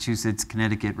 Massachusetts,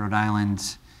 Connecticut, Rhode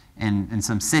Island, and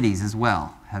some cities as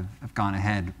well have gone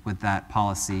ahead with that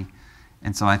policy.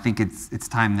 And so I think it's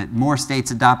time that more states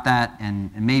adopt that,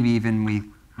 and maybe even we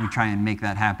try and make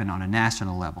that happen on a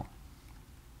national level.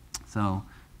 So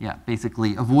yeah,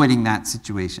 basically avoiding that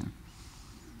situation.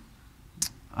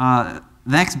 The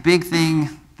next big thing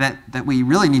that we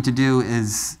really need to do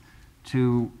is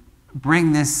to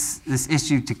bring this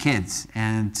issue to kids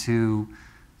and to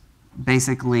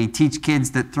basically teach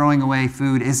kids that throwing away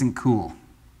food isn't cool.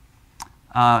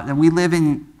 That we live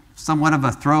in somewhat of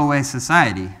a throwaway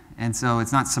society, and so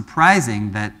it's not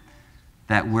surprising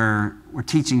that we're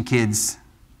teaching kids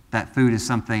that food is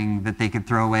something that they could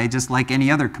throw away just like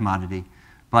any other commodity.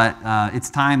 But it's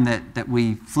time that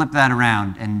we flip that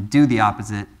around and do the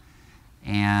opposite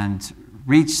and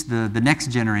reach the next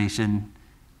generation,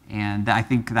 and I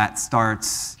think that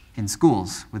starts in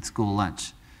schools with school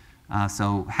lunch.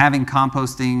 So having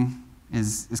composting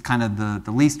is kind of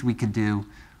the least we could do,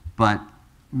 but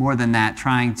more than that,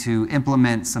 trying to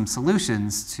implement some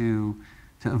solutions to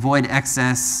avoid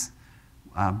excess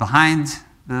behind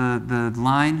the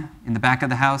line in the back of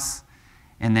the house,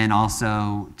 and then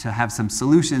also to have some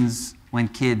solutions when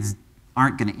kids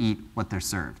aren't going to eat what they're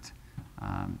served.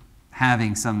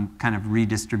 Having some kind of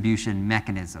redistribution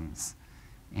mechanisms.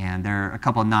 And there are a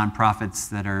couple of nonprofits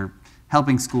that are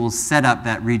helping schools set up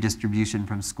that redistribution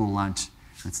from school lunch.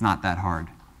 It's not that hard.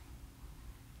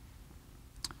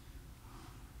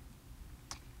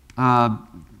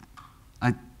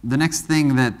 The next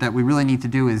thing that we really need to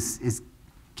do is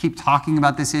keep talking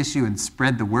about this issue and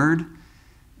spread the word.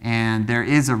 And there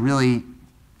is a really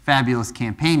fabulous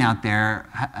campaign out there.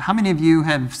 How many of you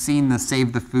have seen the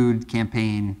Save the Food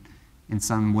campaign in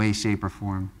some way, shape, or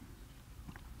form?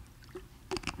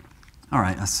 All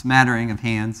right, a smattering of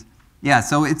hands. Yeah,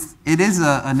 so it is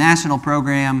a national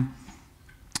program,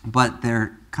 but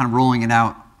they're kind of rolling it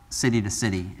out city to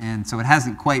city. And so it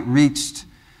hasn't quite reached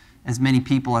as many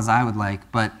people as I would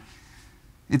like, but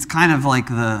it's kind of like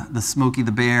the Smokey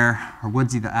the Bear or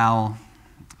Woodsy the Owl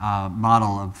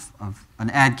model of an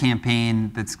ad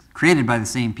campaign that's created by the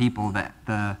same people, that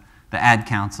the ad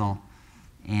council.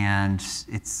 And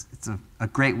it's a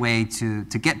great way to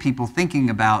get people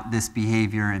thinking about this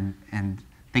behavior and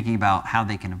thinking about how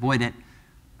they can avoid it.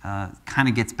 Kind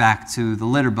of gets back to the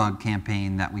litter bug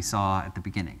campaign that we saw at the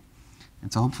beginning.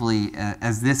 And so hopefully,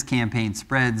 as this campaign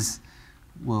spreads,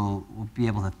 we'll be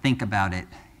able to think about it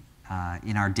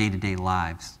in our day-to-day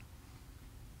lives.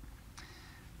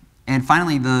 And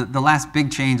finally, the last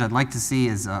big change I'd like to see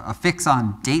is a fix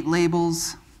on date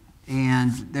labels.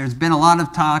 And there's been a lot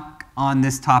of talk on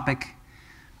this topic.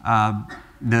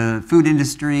 The food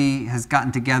industry has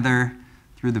gotten together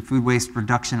through the Food Waste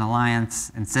Reduction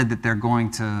Alliance and said that they're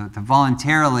going to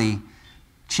voluntarily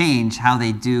change how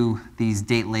they do these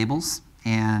date labels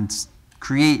and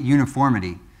create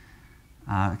uniformity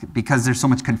because there's so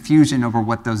much confusion over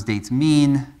what those dates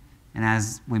mean. And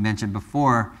as we mentioned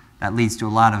before, that leads to a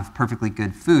lot of perfectly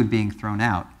good food being thrown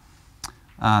out.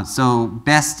 So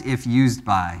best if used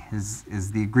by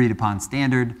is the agreed upon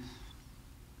standard.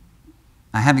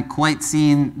 I haven't quite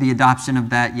seen the adoption of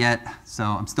that yet, so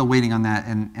I'm still waiting on that.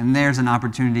 And there's an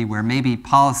opportunity where maybe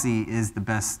policy is the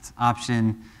best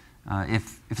option.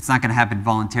 If it's not going to happen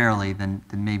voluntarily, then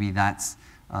maybe that's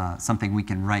something we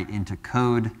can write into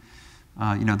code.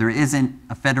 There isn't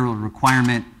a federal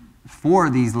requirement for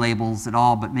these labels at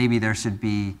all, but maybe there should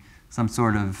be some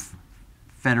sort of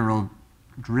federally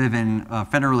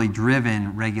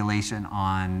driven regulation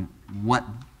on what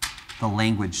the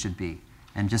language should be,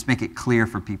 and just make it clear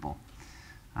for people.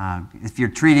 If you're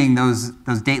treating those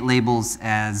date labels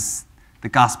as the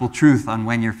gospel truth on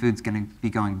when your food's going to be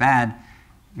going bad,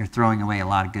 you're throwing away a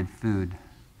lot of good food.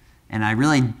 And I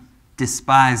really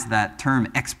despise that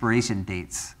term expiration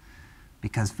dates,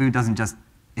 because food doesn't just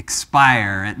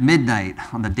expire at midnight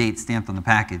on the date stamped on the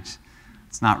package.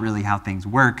 It's not really how things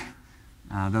work.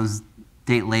 Those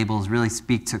date labels really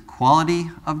speak to quality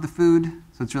of the food,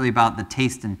 so it's really about the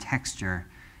taste and texture,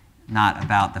 not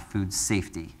about the food's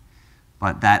safety.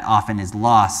 But that often is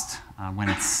lost when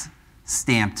it's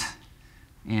stamped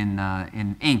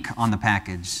in ink on the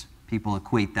package. People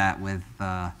equate that with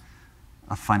a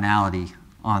finality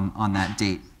on that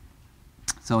date.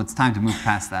 So it's time to move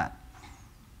past that.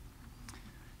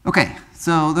 Okay,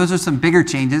 so those are some bigger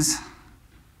changes.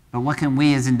 But what can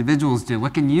we as individuals do?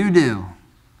 What can you do?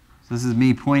 So this is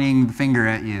me pointing the finger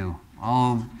at you,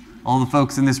 all the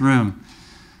folks in this room.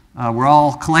 We're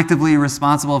all collectively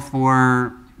responsible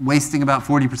for wasting about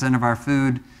 40% of our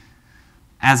food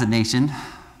as a nation.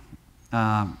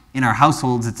 In our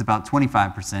households, it's about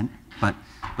 25%. But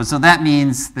so that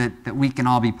means that we can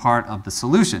all be part of the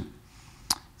solution.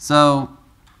 So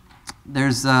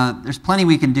there's plenty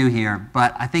we can do here,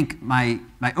 but I think my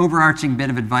overarching bit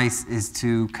of advice is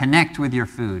to connect with your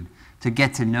food, to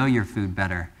get to know your food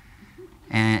better.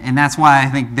 And that's why I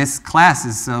think this class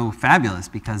is so fabulous,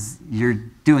 because you're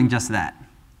doing just that.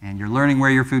 And you're learning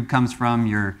where your food comes from,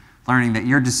 you're learning that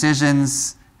your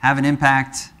decisions have an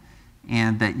impact,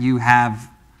 and that you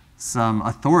have some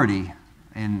authority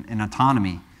and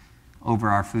autonomy over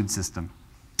our food system.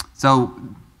 So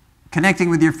connecting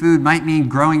with your food might mean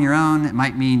growing your own. It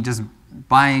might mean just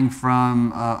buying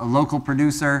from a local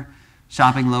producer,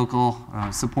 shopping local,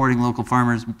 supporting local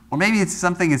farmers. Or maybe it's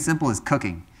something as simple as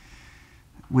cooking,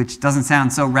 which doesn't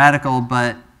sound so radical,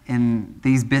 but in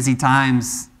these busy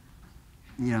times,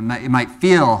 it might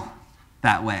feel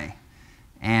that way.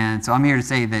 And so I'm here to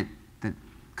say that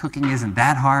cooking isn't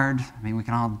that hard. I mean, we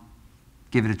can all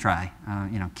give it a try.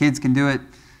 Kids can do it,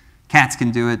 cats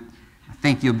can do it. I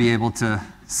think you'll be able to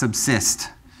subsist.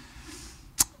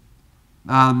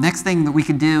 Next thing that we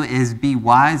can do is be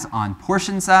wise on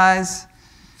portion size,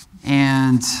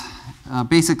 and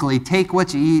basically take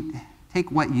what you eat, take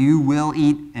what you will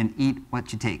eat, and eat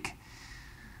what you take.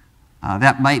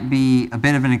 That might be a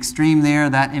bit of an extreme there,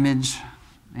 that image.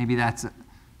 Maybe that's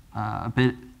a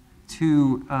bit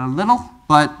too little,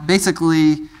 but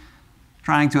basically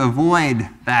trying to avoid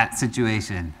that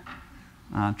situation,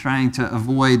 trying to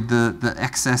avoid the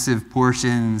excessive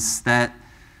portions that,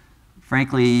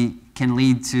 frankly, can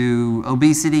lead to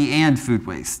obesity and food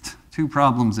waste. Two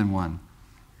problems in one.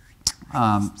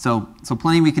 So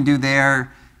plenty we can do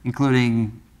there,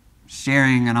 including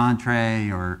sharing an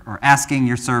entree or asking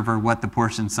your server what the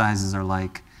portion sizes are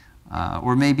like,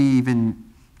 or maybe even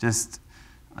just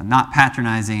not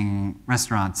patronizing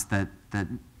restaurants that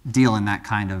deal in that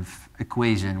kind of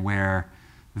equation where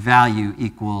value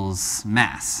equals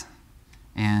mass.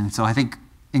 And so I think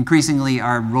increasingly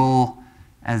our role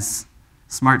as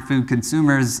smart food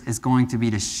consumers is going to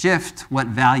be to shift what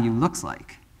value looks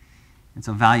like. And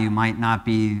so value might not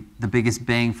be the biggest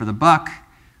bang for the buck,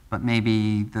 but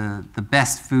maybe the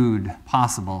best food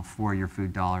possible for your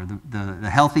food dollar, the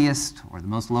healthiest or the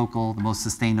most local, the most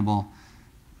sustainable.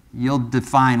 You'll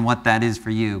define what that is for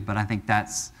you, but I think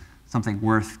that's something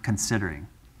worth considering.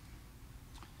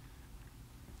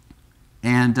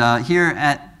 And here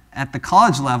at the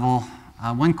college level,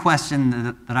 one question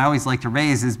that I always like to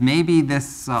raise is maybe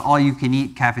this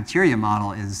all-you-can-eat cafeteria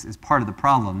model is part of the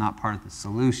problem, not part of the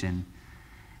solution.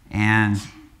 And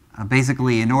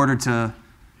basically, in order to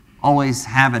always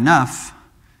have enough,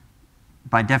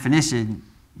 by definition,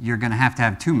 you're going to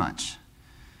have too much.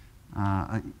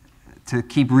 To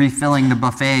keep refilling the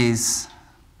buffets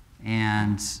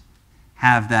and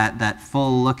have that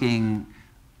full-looking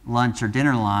lunch or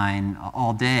dinner line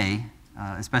all day,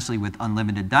 especially with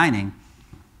unlimited dining,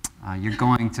 you're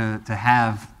going to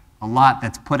have a lot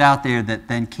that's put out there that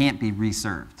then can't be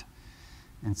reserved.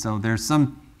 And so there's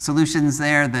some solutions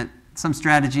there, some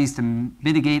strategies to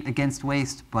mitigate against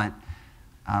waste, but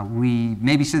we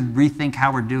maybe should rethink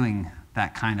how we're doing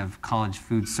that kind of college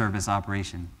food service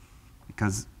operation,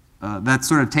 because that's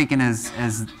sort of taken as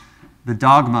the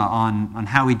dogma on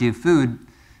how we do food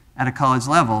at a college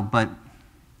level, but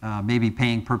maybe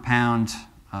paying per pound,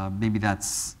 maybe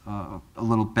that's a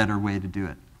little better way to do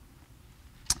it.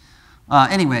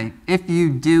 Anyway, if you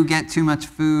do get too much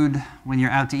food when you're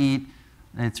out to eat,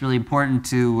 it's really important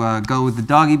to go with the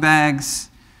doggy bags,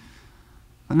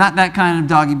 but not that kind of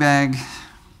doggy bag.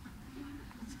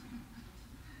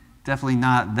 Definitely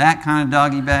not that kind of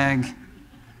doggy bag,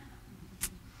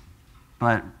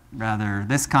 but rather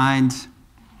this kind.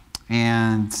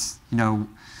 And,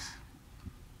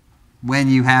 when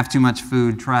you have too much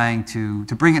food, trying to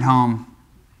bring it home,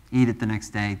 eat it the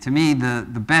next day. To me, the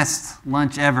best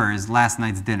lunch ever is last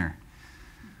night's dinner.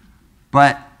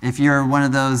 But if you're one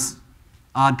of those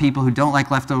odd people who don't like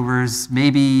leftovers,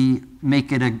 maybe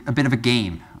make it a bit of a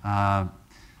game.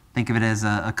 Think of it as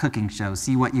a cooking show.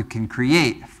 See what you can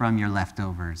create from your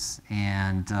leftovers.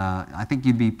 And I think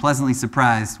you'd be pleasantly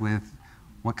surprised with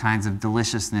what kinds of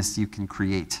deliciousness you can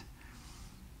create.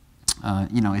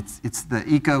 It's the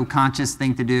eco-conscious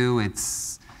thing to do.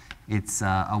 It's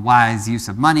a wise use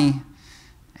of money,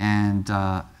 and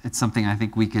it's something I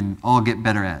think we can all get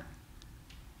better at.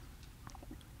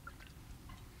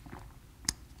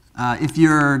 If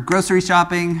you're grocery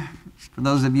shopping, for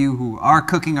those of you who are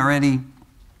cooking already,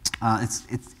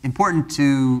 it's important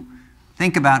to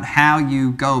think about how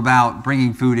you go about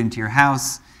bringing food into your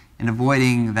house and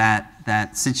avoiding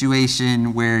that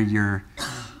situation where you're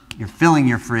filling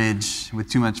your fridge with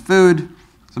too much food.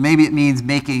 So maybe it means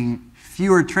making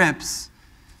more trips,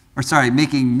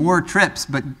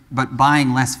 but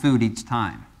buying less food each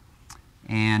time,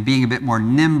 and being a bit more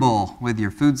nimble with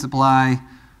your food supply.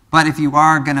 But if you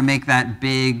are going to make that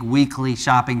big weekly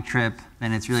shopping trip,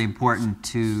 then it's really important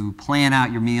to plan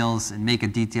out your meals and make a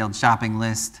detailed shopping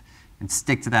list and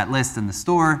stick to that list in the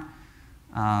store,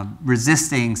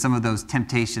 resisting some of those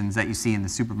temptations that you see in the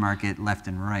supermarket left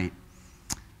and right.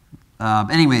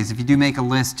 Anyways, if you do make a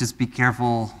list, just be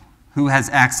careful who has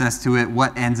access to it,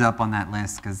 what ends up on that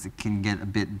list, because it can get a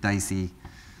bit dicey,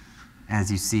 as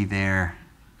you see there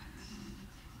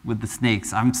with the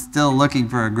snakes. I'm still looking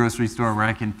for a grocery store where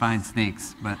I can find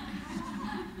snakes, but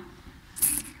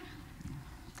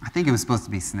I think it was supposed to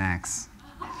be snacks.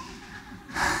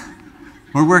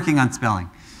 We're working on spelling.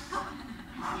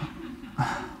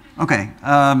 Okay,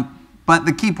 but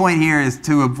the key point here is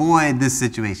to avoid this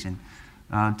situation.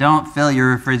 Don't fill your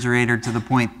refrigerator to the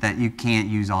point that you can't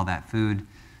use all that food.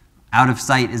 Out of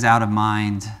sight is out of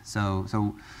mind,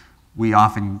 so we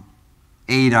often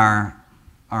aid our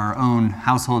own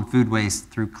household food waste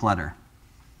through clutter.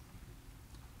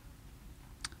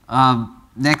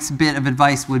 Next bit of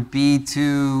advice would be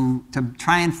to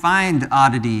try and find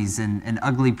oddities and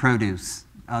ugly produce.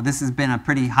 This has been a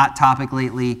pretty hot topic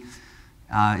lately.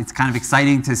 It's kind of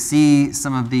exciting to see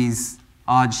some of these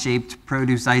odd-shaped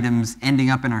produce items ending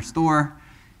up in our store.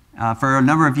 For a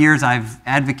number of years, I've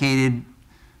advocated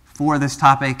for this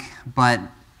topic, but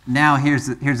now here's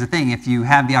the thing. If you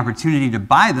have the opportunity to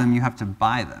buy them, you have to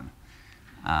buy them.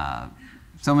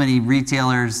 So many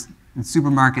retailers and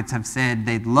supermarkets have said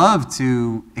they'd love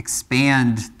to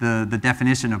expand the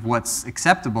definition of what's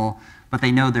acceptable, but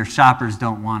they know their shoppers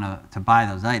don't want to buy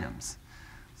those items.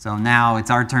 So now it's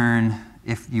our turn.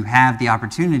 If you have the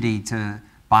opportunity to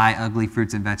buy ugly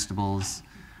fruits and vegetables,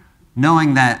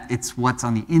 knowing that it's what's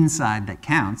on the inside that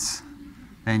counts,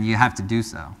 then you have to do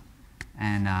so.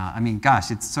 And I mean,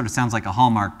 gosh, it sort of sounds like a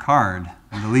Hallmark card.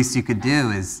 And the least you could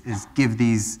do is give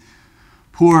these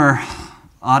poor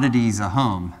oddities a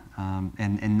home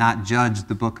and not judge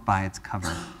the book by its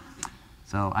cover.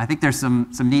 So I think there's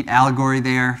some neat allegory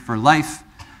there for life,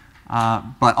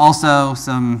 but also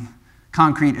some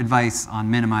concrete advice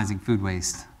on minimizing food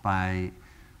waste by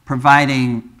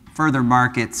providing further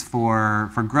markets for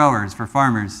growers, for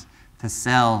farmers, to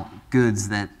sell goods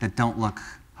that don't look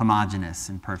homogeneous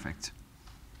and perfect.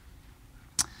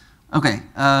 Okay,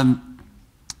 the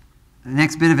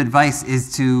next bit of advice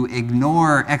is to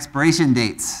ignore expiration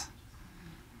dates.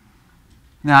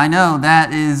 Now, I know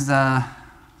that is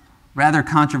rather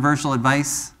controversial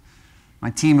advice. My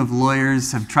team of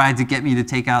lawyers have tried to get me to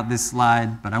take out this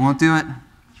slide, but I won't do it.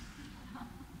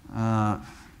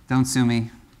 Don't sue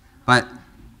me. But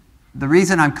the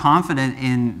reason I'm confident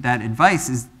in that advice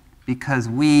is because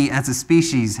we, as a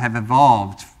species, have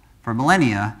evolved for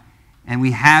millennia, and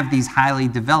we have these highly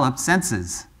developed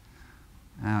senses.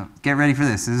 Get ready for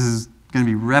this. This is going to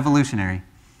be revolutionary.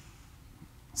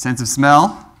 Sense of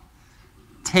smell,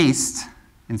 taste,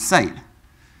 and sight.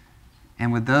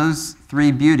 And with those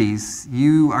three beauties,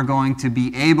 you are going to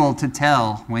be able to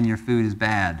tell when your food is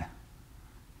bad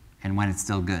and when it's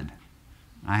still good.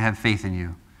 I have faith in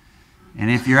you. And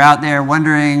if you're out there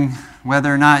wondering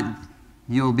whether or not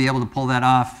you'll be able to pull that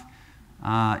off,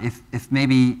 if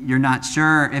maybe you're not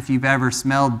sure if you've ever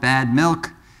smelled bad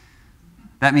milk,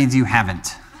 that means you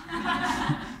haven't.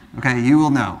 Okay, you will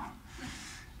know.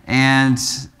 And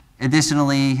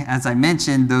additionally, as I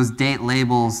mentioned, those date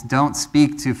labels don't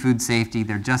speak to food safety.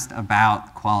 They're just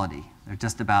about quality. They're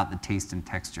just about the taste and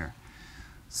texture.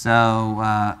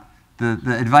 So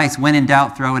the advice, when in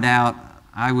doubt, throw it out.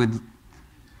 I would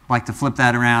like to flip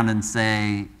that around and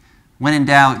say, when in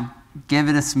doubt, give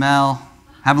it a smell,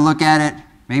 have a look at it,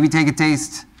 maybe take a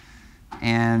taste,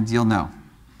 and you'll know.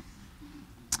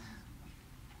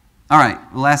 All right,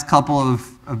 the last couple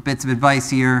of bits of advice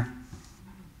here.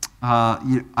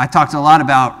 I talked a lot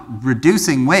about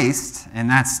reducing waste, and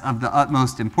that's of the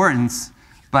utmost importance,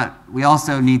 but we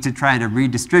also need to try to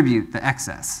redistribute the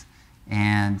excess.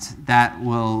 And that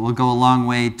will go a long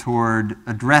way toward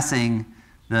addressing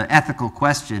the ethical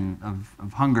question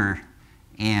of hunger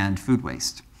and food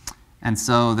waste. And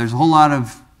so there's a whole lot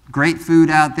of great food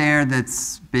out there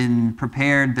that's been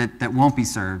prepared that won't be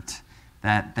served,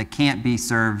 that can't be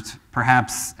served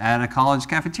perhaps at a college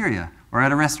cafeteria or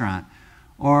at a restaurant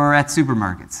or at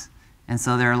supermarkets. And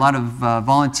so there are a lot of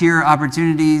volunteer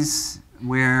opportunities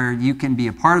where you can be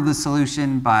a part of the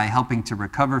solution by helping to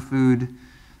recover food.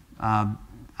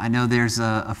 I know there's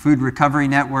a food recovery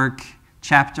network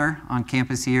chapter on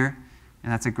campus here,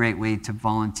 and that's a great way to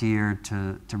volunteer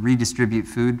to redistribute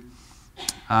food.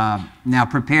 Now,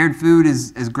 prepared food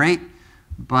is great,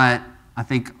 but I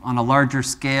think on a larger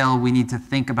scale, we need to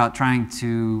think about trying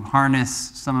to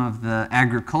harness some of the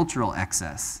agricultural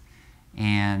excess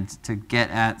and to get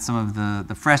at some of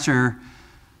the fresher,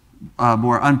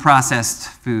 more unprocessed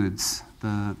foods.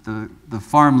 The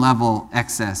farm-level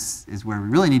excess is where we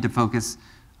really need to focus.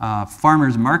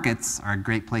 Farmers markets are a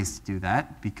great place to do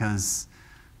that because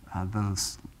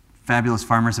those fabulous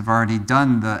farmers have already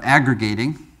done the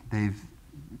aggregating. They've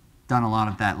done a lot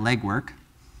of that legwork.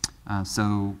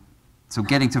 So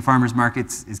getting to farmers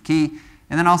markets is key.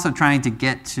 And then also trying to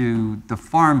get to the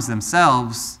farms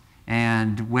themselves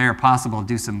and, where possible,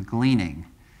 do some gleaning.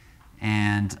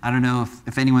 And I don't know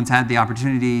if anyone's had the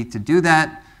opportunity to do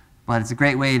that, but it's a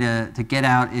great way to get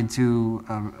out into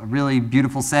a really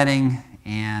beautiful setting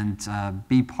and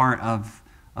be part of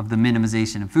the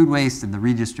minimization of food waste and the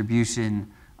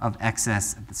redistribution of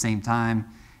excess at the same time.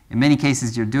 In many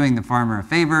cases, you're doing the farmer a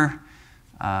favor,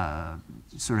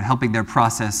 sort of helping their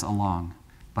process along.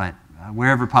 But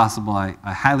wherever possible, I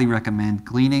highly recommend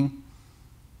gleaning.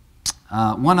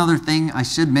 One other thing I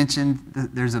should mention,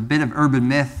 there's a bit of urban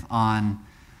myth on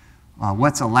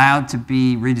what's allowed to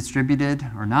be redistributed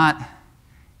or not.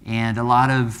 And a lot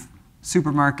of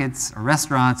supermarkets or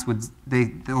restaurants,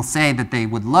 they'll say that they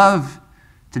would love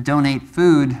to donate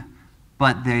food,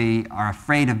 but they are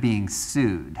afraid of being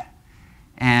sued.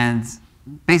 And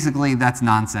basically, that's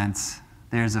nonsense.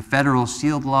 There's a federal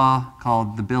shield law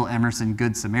called the Bill Emerson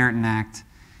Good Samaritan Act,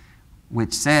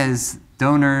 which says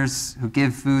donors who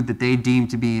give food that they deem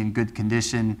to be in good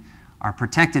condition are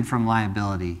protected from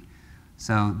liability.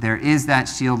 So there is that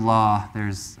shield law.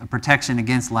 There's a protection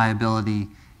against liability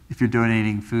if you're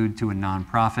donating food to a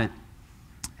nonprofit.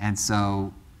 And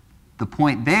so the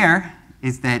point there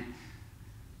is that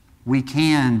we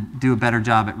can do a better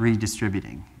job at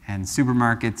redistributing. And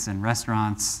supermarkets and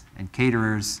restaurants and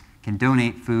caterers can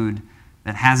donate food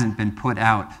that hasn't been put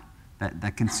out,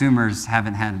 that consumers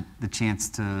haven't had the chance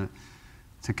to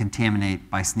contaminate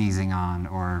by sneezing on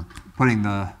or putting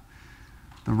the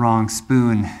wrong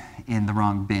spoon in the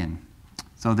wrong bin.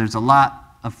 So there's a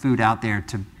lot of food out there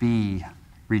to be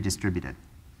redistributed.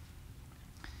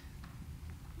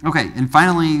 Okay, and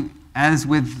finally, as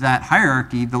with that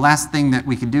hierarchy, the last thing that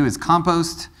we can do is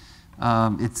compost.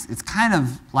 It's kind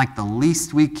of like the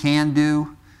least we can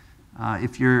do.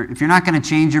 If you're not going to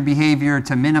change your behavior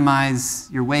to minimize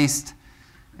your waste,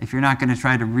 if you're not going to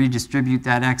try to redistribute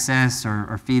that excess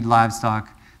or feed livestock,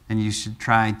 then you should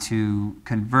try to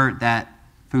convert that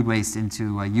food waste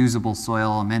into a usable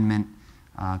soil amendment.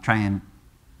 Try and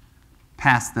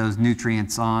pass those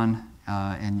nutrients on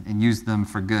and use them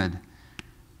for good.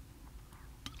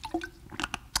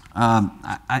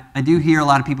 I do hear a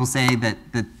lot of people say that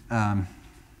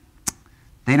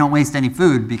they don't waste any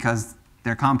food because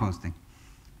they're composting.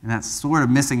 And that's sort of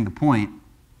missing the point,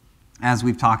 as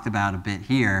we've talked about a bit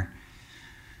here.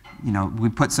 You know, we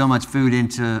put so much food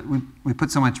into, we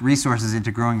put so much resources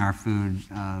into growing our food.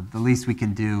 The least we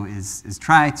can do is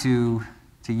try to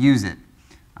use it.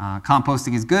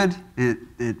 Composting is good.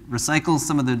 It recycles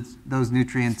some of those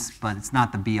nutrients, but it's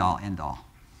not the be-all, end-all.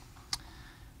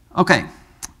 Okay,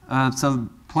 so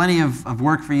plenty of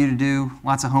work for you to do,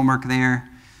 lots of homework there.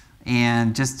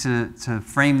 And just to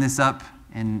frame this up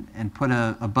and put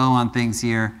a bow on things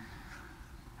here,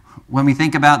 when we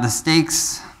think about the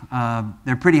stakes,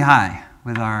 they're pretty high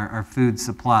with our food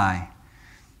supply.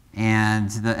 And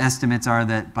the estimates are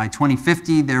that by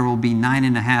 2050, there will be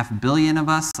 9.5 billion of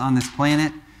us on this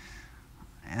planet.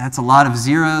 That's a lot of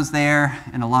zeros there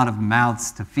and a lot of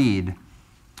mouths to feed.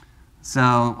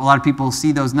 So a lot of people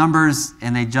see those numbers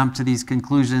and they jump to these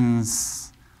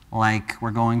conclusions like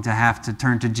we're going to have to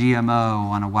turn to GMO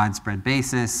on a widespread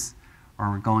basis, or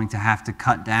we're going to have to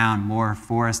cut down more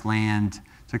forest land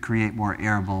to create more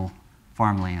arable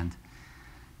farmland.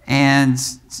 And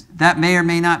that may or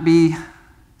may not be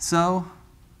so.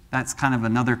 That's kind of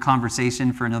another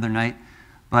conversation for another night.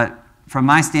 But from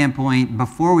my standpoint,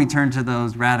 before we turn to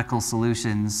those radical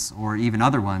solutions or even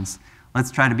other ones,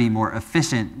 let's try to be more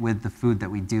efficient with the food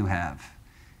that we do have.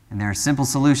 And there are simple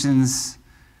solutions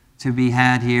to be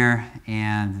had here,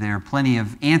 and there are plenty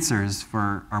of answers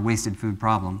for our wasted food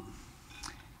problem.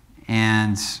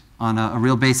 And on a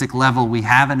real basic level, we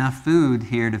have enough food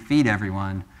here to feed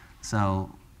everyone.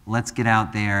 So let's get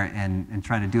out there and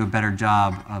try to do a better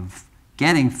job of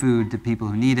getting food to people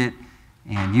who need it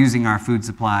and using our food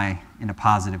supply in a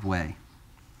positive way.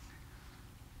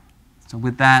 So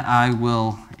with that, I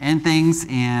will end things,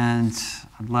 and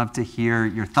I'd love to hear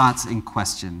your thoughts and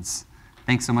questions.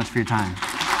 Thanks so much for your time.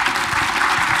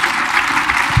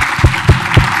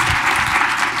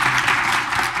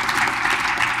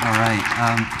 All right,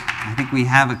 I think we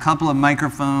have a couple of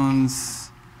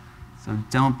microphones, so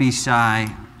don't be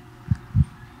shy.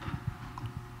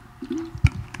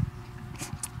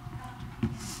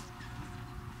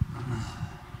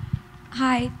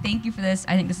 Hi, thank you for this.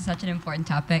 I think this is such an important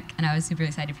topic, and I was super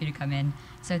excited for you to come in.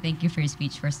 So thank you for your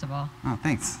speech, first of all. Oh,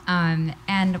 thanks.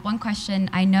 And one question,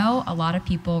 I know a lot of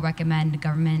people recommend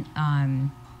government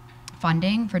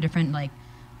funding for different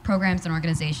programs and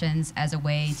organizations as a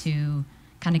way to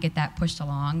kind of get that pushed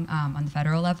along on the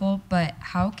federal level, but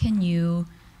how can you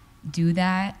do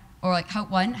that? Or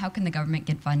how can the government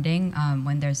get funding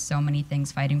when there's so many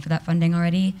things fighting for that funding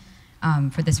already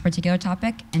for this particular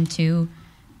topic? And two,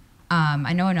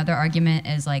 I know another argument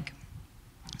is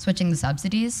switching the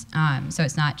subsidies, so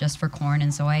it's not just for corn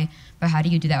and soy, but how do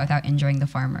you do that without injuring the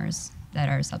farmers that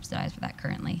are subsidized for that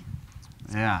currently?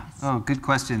 Yeah, oh, good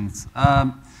questions.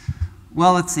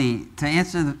 Well, let's see. To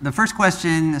answer the first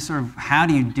question, sort of how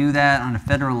do you do that on a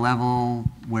federal level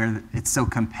where it's so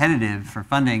competitive for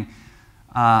funding,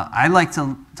 I like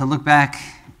to look back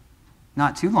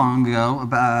not too long ago,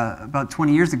 about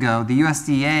 20 years ago, the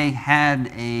USDA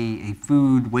had a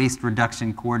food waste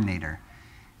reduction coordinator.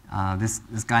 This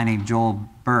guy named Joel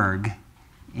Berg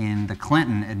in the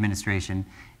Clinton administration.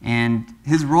 And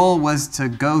his role was to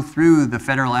go through the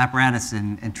federal apparatus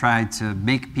and try to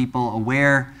make people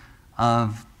aware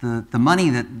of the money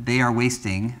that they are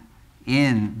wasting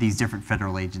in these different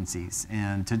federal agencies,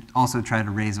 and to also try to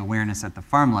raise awareness at the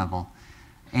farm level.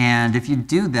 And if you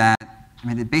do that, I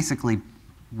mean, it basically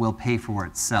will pay for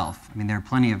itself. I mean, there are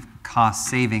plenty of cost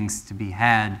savings to be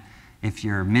had if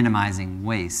you're minimizing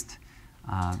waste.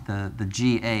 The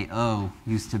GAO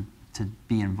used to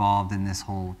be involved in this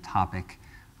whole topic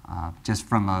just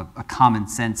from a common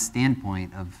sense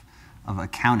standpoint of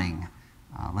accounting.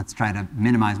 Let's try to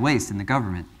minimize waste in the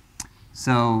government.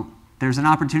 So there's an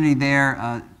opportunity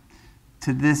there.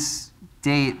 To this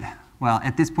date, well,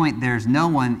 at this point, there's no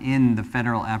one in the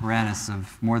federal apparatus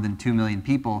of more than 2 million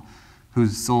people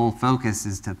whose sole focus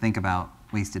is to think about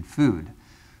wasted food.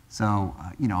 So,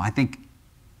 I think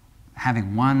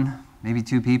having one, maybe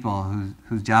two people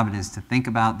whose job it is to think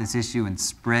about this issue and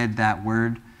spread that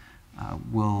word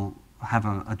will have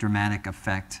a dramatic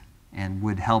effect and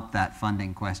would help that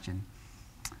funding question.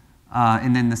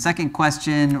 And then the second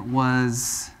question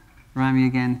was, remind me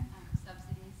again?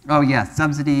 Subsidies. Oh yeah,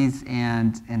 subsidies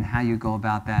and how you go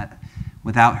about that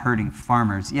without hurting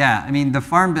farmers. Yeah, I mean, the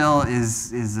Farm Bill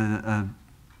is a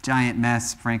giant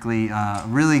mess, frankly, a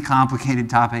really complicated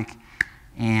topic,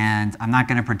 and I'm not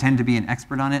going to pretend to be an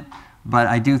expert on it, but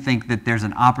I do think that there's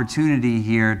an opportunity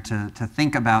here to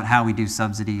think about how we do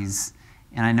subsidies,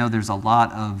 and I know there's a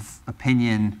lot of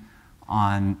opinion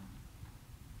on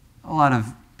a lot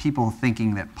of people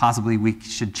thinking that possibly we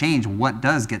should change what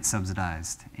does get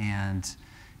subsidized, and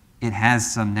it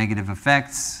has some negative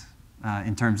effects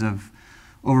in terms of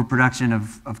overproduction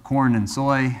of corn and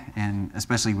soy, and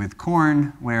especially with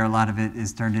corn, where a lot of it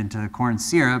is turned into corn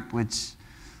syrup, which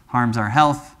harms our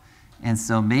health. And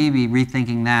so maybe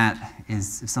rethinking that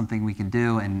is something we can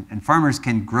do, and farmers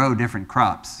can grow different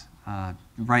crops.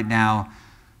 Right now,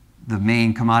 the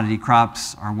main commodity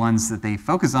crops are ones that they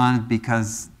focus on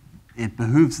because it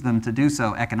behooves them to do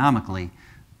so economically,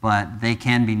 but they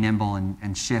can be nimble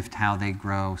and shift how they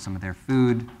grow some of their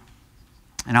food.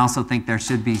 And I also think there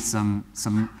should be some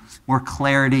more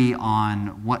clarity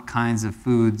on what kinds of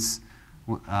foods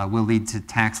will lead to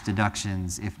tax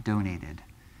deductions if donated.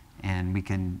 And we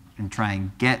can try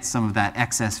and get some of that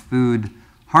excess food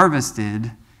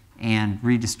harvested and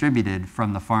redistributed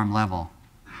from the farm level.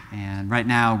 And right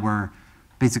now we're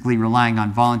basically relying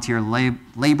on volunteer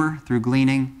labor through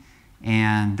gleaning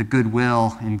and the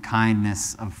goodwill and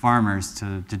kindness of farmers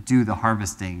to do the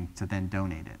harvesting to then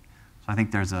donate it. So I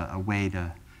think there's a way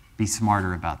to be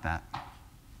smarter about that.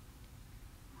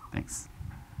 Thanks.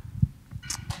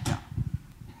 Yeah.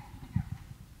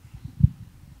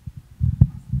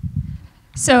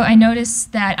 So I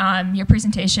noticed that your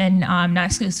presentation, not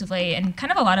exclusively, and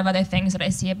kind of a lot of other things that I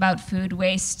see about food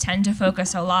waste tend to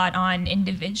focus a lot on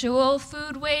individual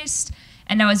food waste.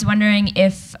 And I was wondering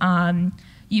if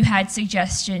you had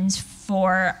suggestions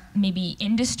for maybe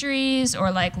industries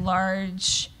or like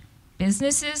large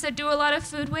businesses that do a lot of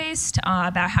food waste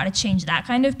about how to change that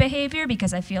kind of behavior,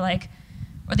 because I feel like,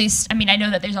 or at least, I mean, I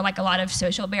know that there's like a lot of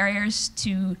social barriers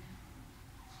to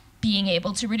being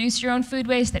able to reduce your own food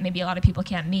waste that maybe a lot of people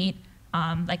can't meet.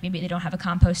 Like maybe they don't have a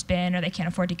compost bin, or they can't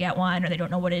afford to get one, or they don't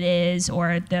know what it is,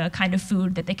 or the kind of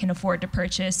food that they can afford to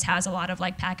purchase has a lot of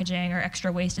like packaging or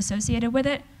extra waste associated with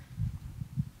it.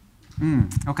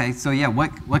 Okay, so yeah,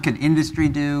 what could industry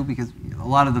do? Because a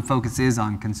lot of the focus is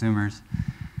on consumers.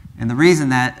 And the reason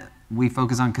that we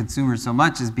focus on consumers so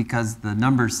much is because the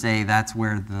numbers say that's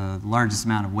where the largest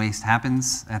amount of waste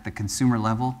happens, at the consumer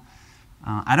level.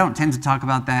 I don't tend to talk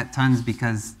about that tons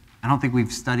because I don't think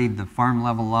we've studied the farm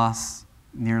level loss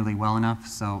nearly well enough,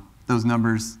 so those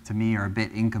numbers to me are a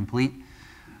bit incomplete.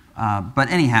 But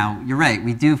anyhow, you're right,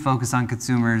 we do focus on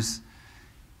consumers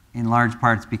in large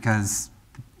parts because,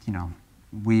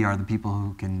 we are the people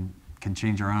who can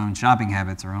change our own shopping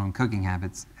habits, our own cooking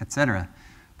habits, etc.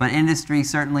 But industry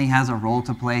certainly has a role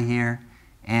to play here,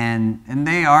 and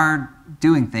they are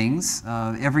doing things.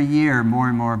 Every year, more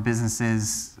and more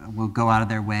businesses will go out of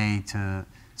their way to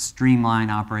streamline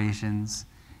operations,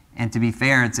 and to be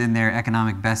fair, it's in their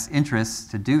economic best interests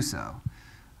to do so.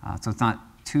 So it's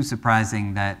not too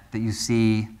surprising that you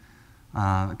see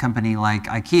a company like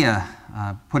IKEA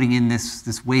putting in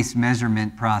this waste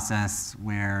measurement process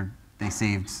where they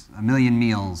saved 1 million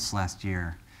meals last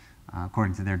year,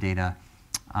 according to their data.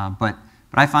 But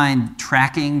I find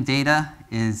tracking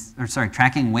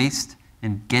tracking waste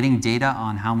and getting data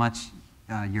on how much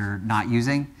you're not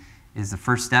using is the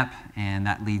first step, and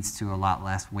that leads to a lot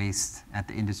less waste at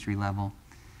the industry level.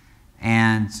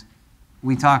 And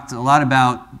we talked a lot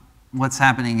about what's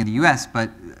happening in the US, but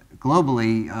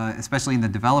globally, especially in the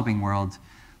developing world,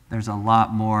 there's a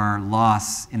lot more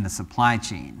loss in the supply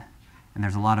chain. And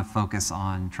there's a lot of focus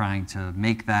on trying to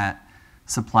make that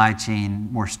supply chain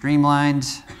more streamlined,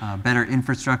 better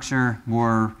infrastructure,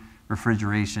 more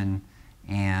refrigeration,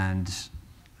 and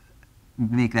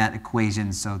make that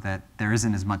equation so that there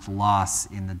isn't as much loss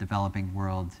in the developing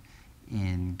world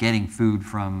in getting food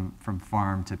from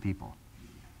farm to people.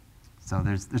 So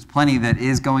there's plenty that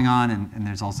is going on, and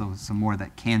there's also some more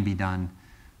that can be done,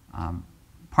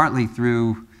 partly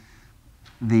through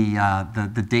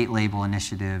the date label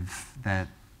initiative that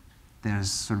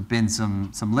there's sort of been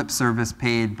some lip service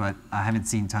paid, but I haven't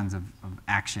seen tons of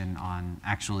action on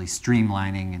actually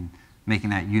streamlining and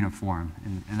making that uniform.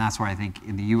 And that's where I think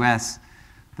in the US,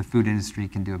 the food industry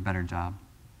can do a better job.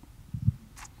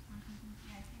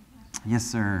 Yes,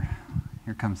 sir.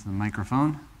 Here comes the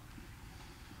microphone.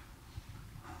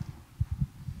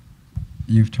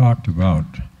 You've talked about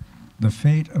the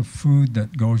fate of food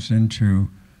that goes into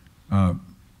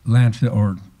landfill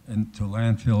or into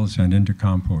landfills and into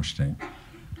composting.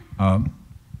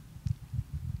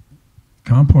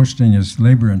 Composting is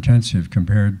labor intensive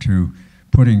compared to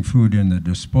putting food in the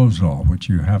disposal, which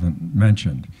you haven't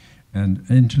mentioned. And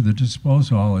into the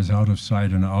disposal is out of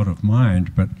sight and out of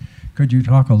mind, but could you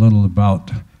talk a little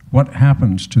about what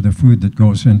happens to the food that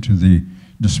goes into the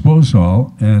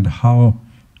disposal and how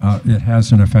it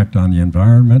has an effect on the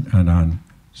environment and on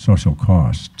social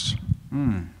costs?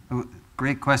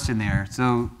 Great question there.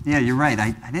 So yeah, you're right.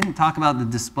 I didn't talk about the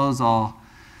disposal,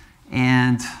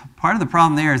 and part of the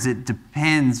problem there is it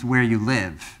depends where you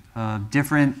live.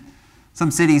 Some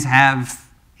cities have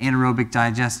anaerobic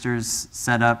digesters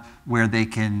set up where they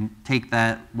can take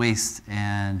that waste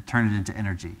and turn it into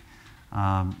energy.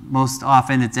 Most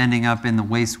often it's ending up in the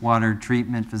wastewater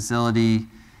treatment facility,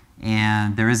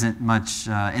 and there isn't much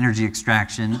energy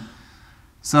extraction.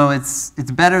 So it's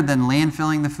better than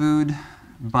landfilling the food,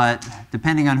 but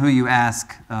depending on who you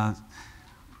ask,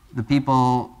 the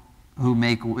people who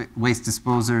make waste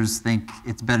disposers think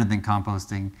it's better than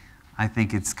composting. I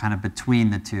think it's kind of between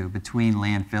the two, between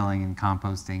landfilling and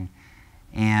composting.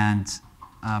 And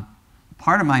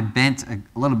part of my bent a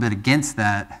little bit against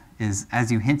that is,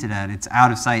 as you hinted at, it's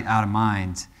out of sight, out of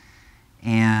mind.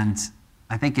 And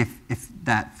I think if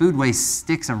that food waste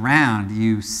sticks around,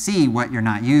 you see what you're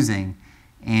not using,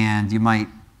 and you might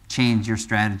change your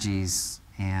strategies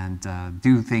and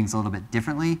do things a little bit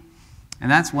differently.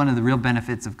 And that's one of the real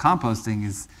benefits of composting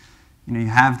is, you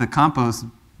have the compost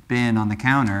bin on the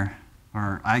counter,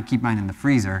 or I keep mine in the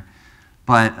freezer,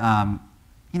 but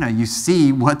you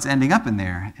see what's ending up in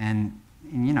there. And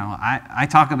I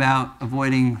talk about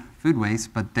avoiding food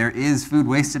waste, but there is food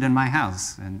wasted in my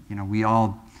house, and we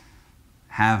all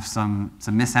have some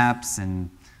mishaps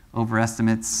and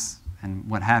overestimates and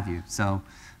what have you. So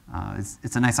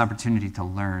it's a nice opportunity to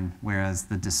learn, whereas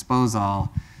the disposal,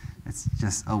 it's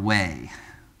just away,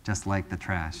 just like the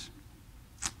trash.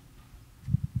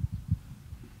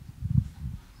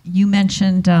 You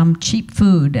mentioned cheap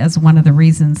food as one of the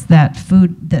reasons that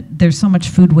there's so much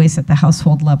food waste at the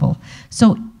household level.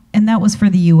 So, and that was for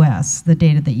the US, the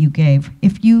data that you gave.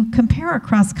 If you compare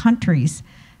across countries,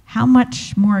 how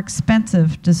much more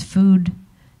expensive does food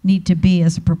need to be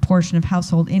as a proportion of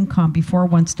household income before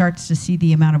one starts to see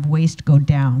the amount of waste go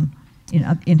down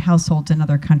in households in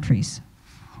other countries?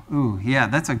 Ooh, yeah,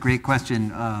 that's a great question.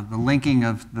 The linking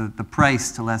of the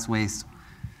price to less waste.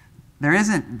 There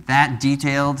isn't that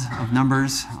detailed of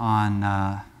numbers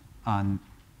on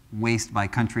waste by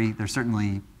country. There's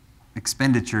certainly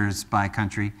expenditures by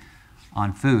country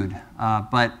on food,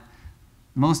 but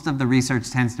most of the research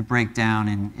tends to break down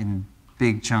in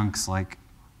big chunks like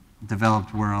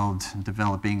developed world,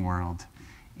 developing world.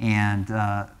 And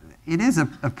it is a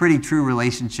pretty true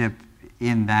relationship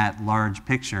in that large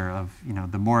picture of,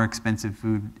 the more expensive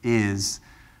food is,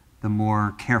 the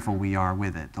more careful we are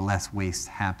with it, the less waste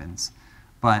happens.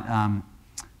 But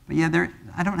yeah,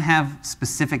 I don't have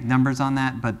specific numbers on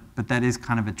that, but that is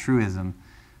kind of a truism.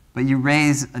 But you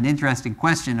raise an interesting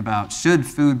question about should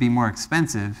food be more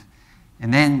expensive,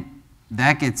 and then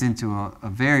that gets into a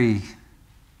very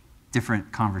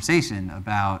different conversation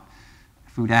about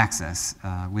food access,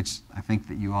 which I think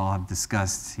that you all have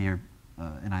discussed here,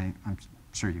 and I'm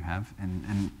sure you have,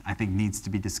 and I think needs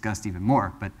to be discussed even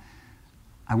more. But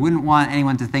I wouldn't want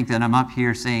anyone to think that I'm up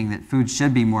here saying that food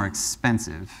should be more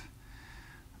expensive.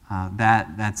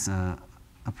 That's a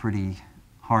pretty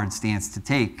hard stance to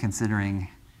take, considering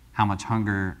how much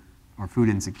hunger or food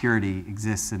insecurity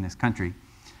exists in this country.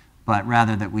 but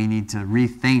rather that we need to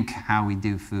rethink how we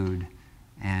do food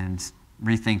and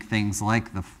rethink things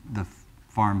like the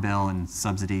farm bill and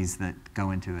subsidies that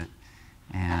go into it,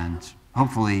 and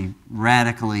hopefully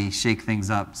radically shake things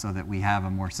up so that we have a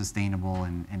more sustainable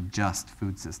and just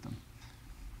food system.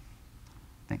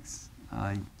 Thanks.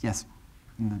 Yes,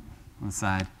 on the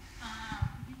side.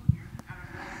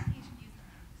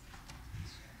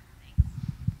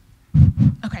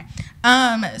 Okay.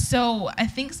 So I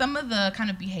think some of the kind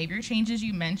of behavior changes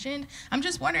you mentioned, I'm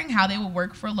just wondering how they will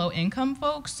work for low-income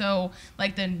folks. So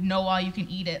like the no all you can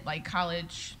eat at like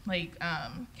college, like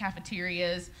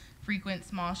cafeterias, frequent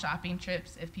small shopping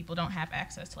trips if people don't have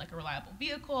access to like a reliable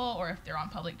vehicle or if they're on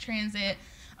public transit,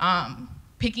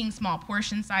 picking small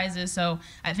portion sizes. So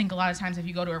I think a lot of times if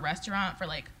you go to a restaurant for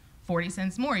like 40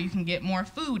 cents more, you can get more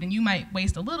food and you might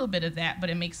waste a little bit of that, but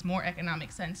it makes more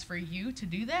economic sense for you to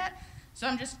do that. So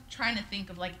I'm just trying to think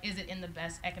of like, is it in the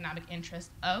best economic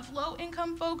interest of low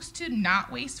income folks to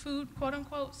not waste food, quote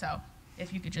unquote? So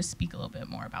if you could just speak a little bit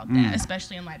more about that,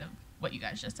 especially in light of what you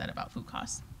guys just said about food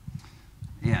costs.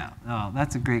 Yeah, oh,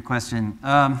 that's a great question.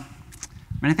 I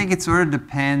mean, I think it sort of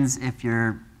depends if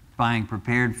you're buying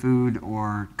prepared food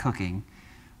or cooking.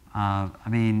 I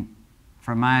mean,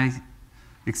 from my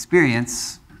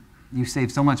experience, you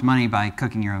save so much money by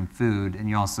cooking your own food, and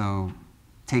you also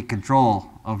take control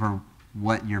over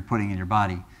what you're putting in your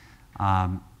body.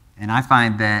 And I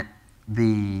find that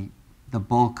the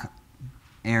bulk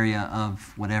area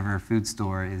of whatever food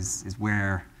store is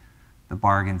where the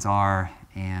bargains are.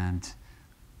 And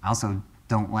I also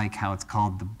don't like how it's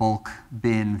called the bulk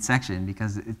bin section,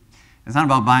 because it's not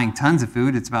about buying tons of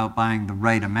food, it's about buying the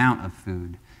right amount of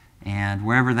food. And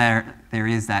wherever there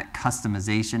is that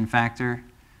customization factor,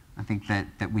 I think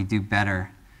that we do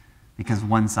better, because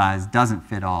one size doesn't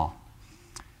fit all.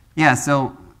 Yeah,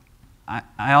 so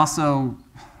I also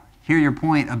hear your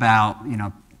point about, you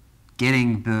know,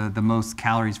 getting the most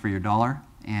calories for your dollar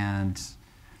and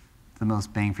the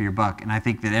most bang for your buck. And I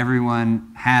think that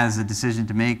everyone has a decision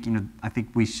to make. You know, I think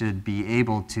we should be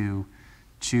able to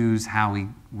choose how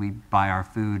we buy our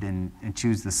food and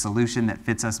choose the solution that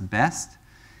fits us best.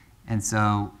 And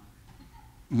so,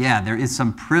 yeah, there is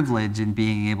some privilege in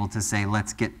being able to say,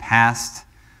 let's get past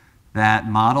that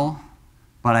model,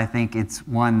 but I think it's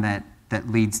one that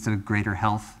leads to greater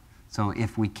health. So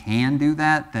if we can do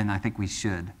that, then I think we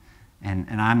should.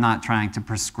 And I'm not trying to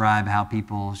prescribe how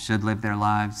people should live their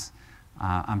lives.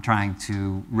 I'm trying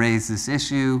to raise this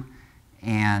issue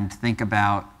and think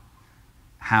about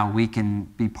how we can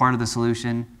be part of the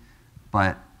solution,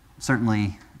 but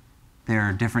certainly there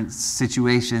are different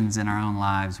situations in our own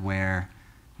lives where,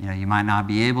 you know, you might not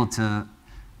be able to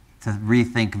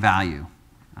rethink value.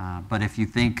 But if you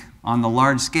think on the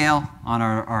large scale, on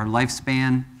our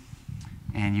lifespan,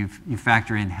 and you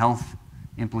factor in health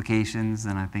implications,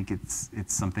 then I think it's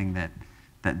something that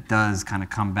does kind of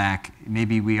come back.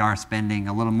 Maybe we are spending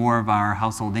a little more of our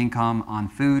household income on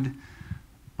food,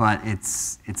 but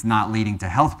it's not leading to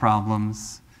health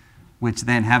problems, which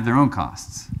then have their own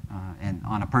costs, and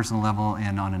on a personal level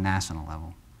and on a national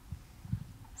level.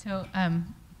 So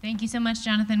thank you so much,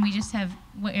 Jonathan. We just have,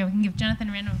 we can give Jonathan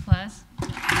a round of applause.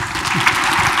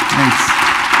 Thanks.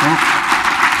 Well,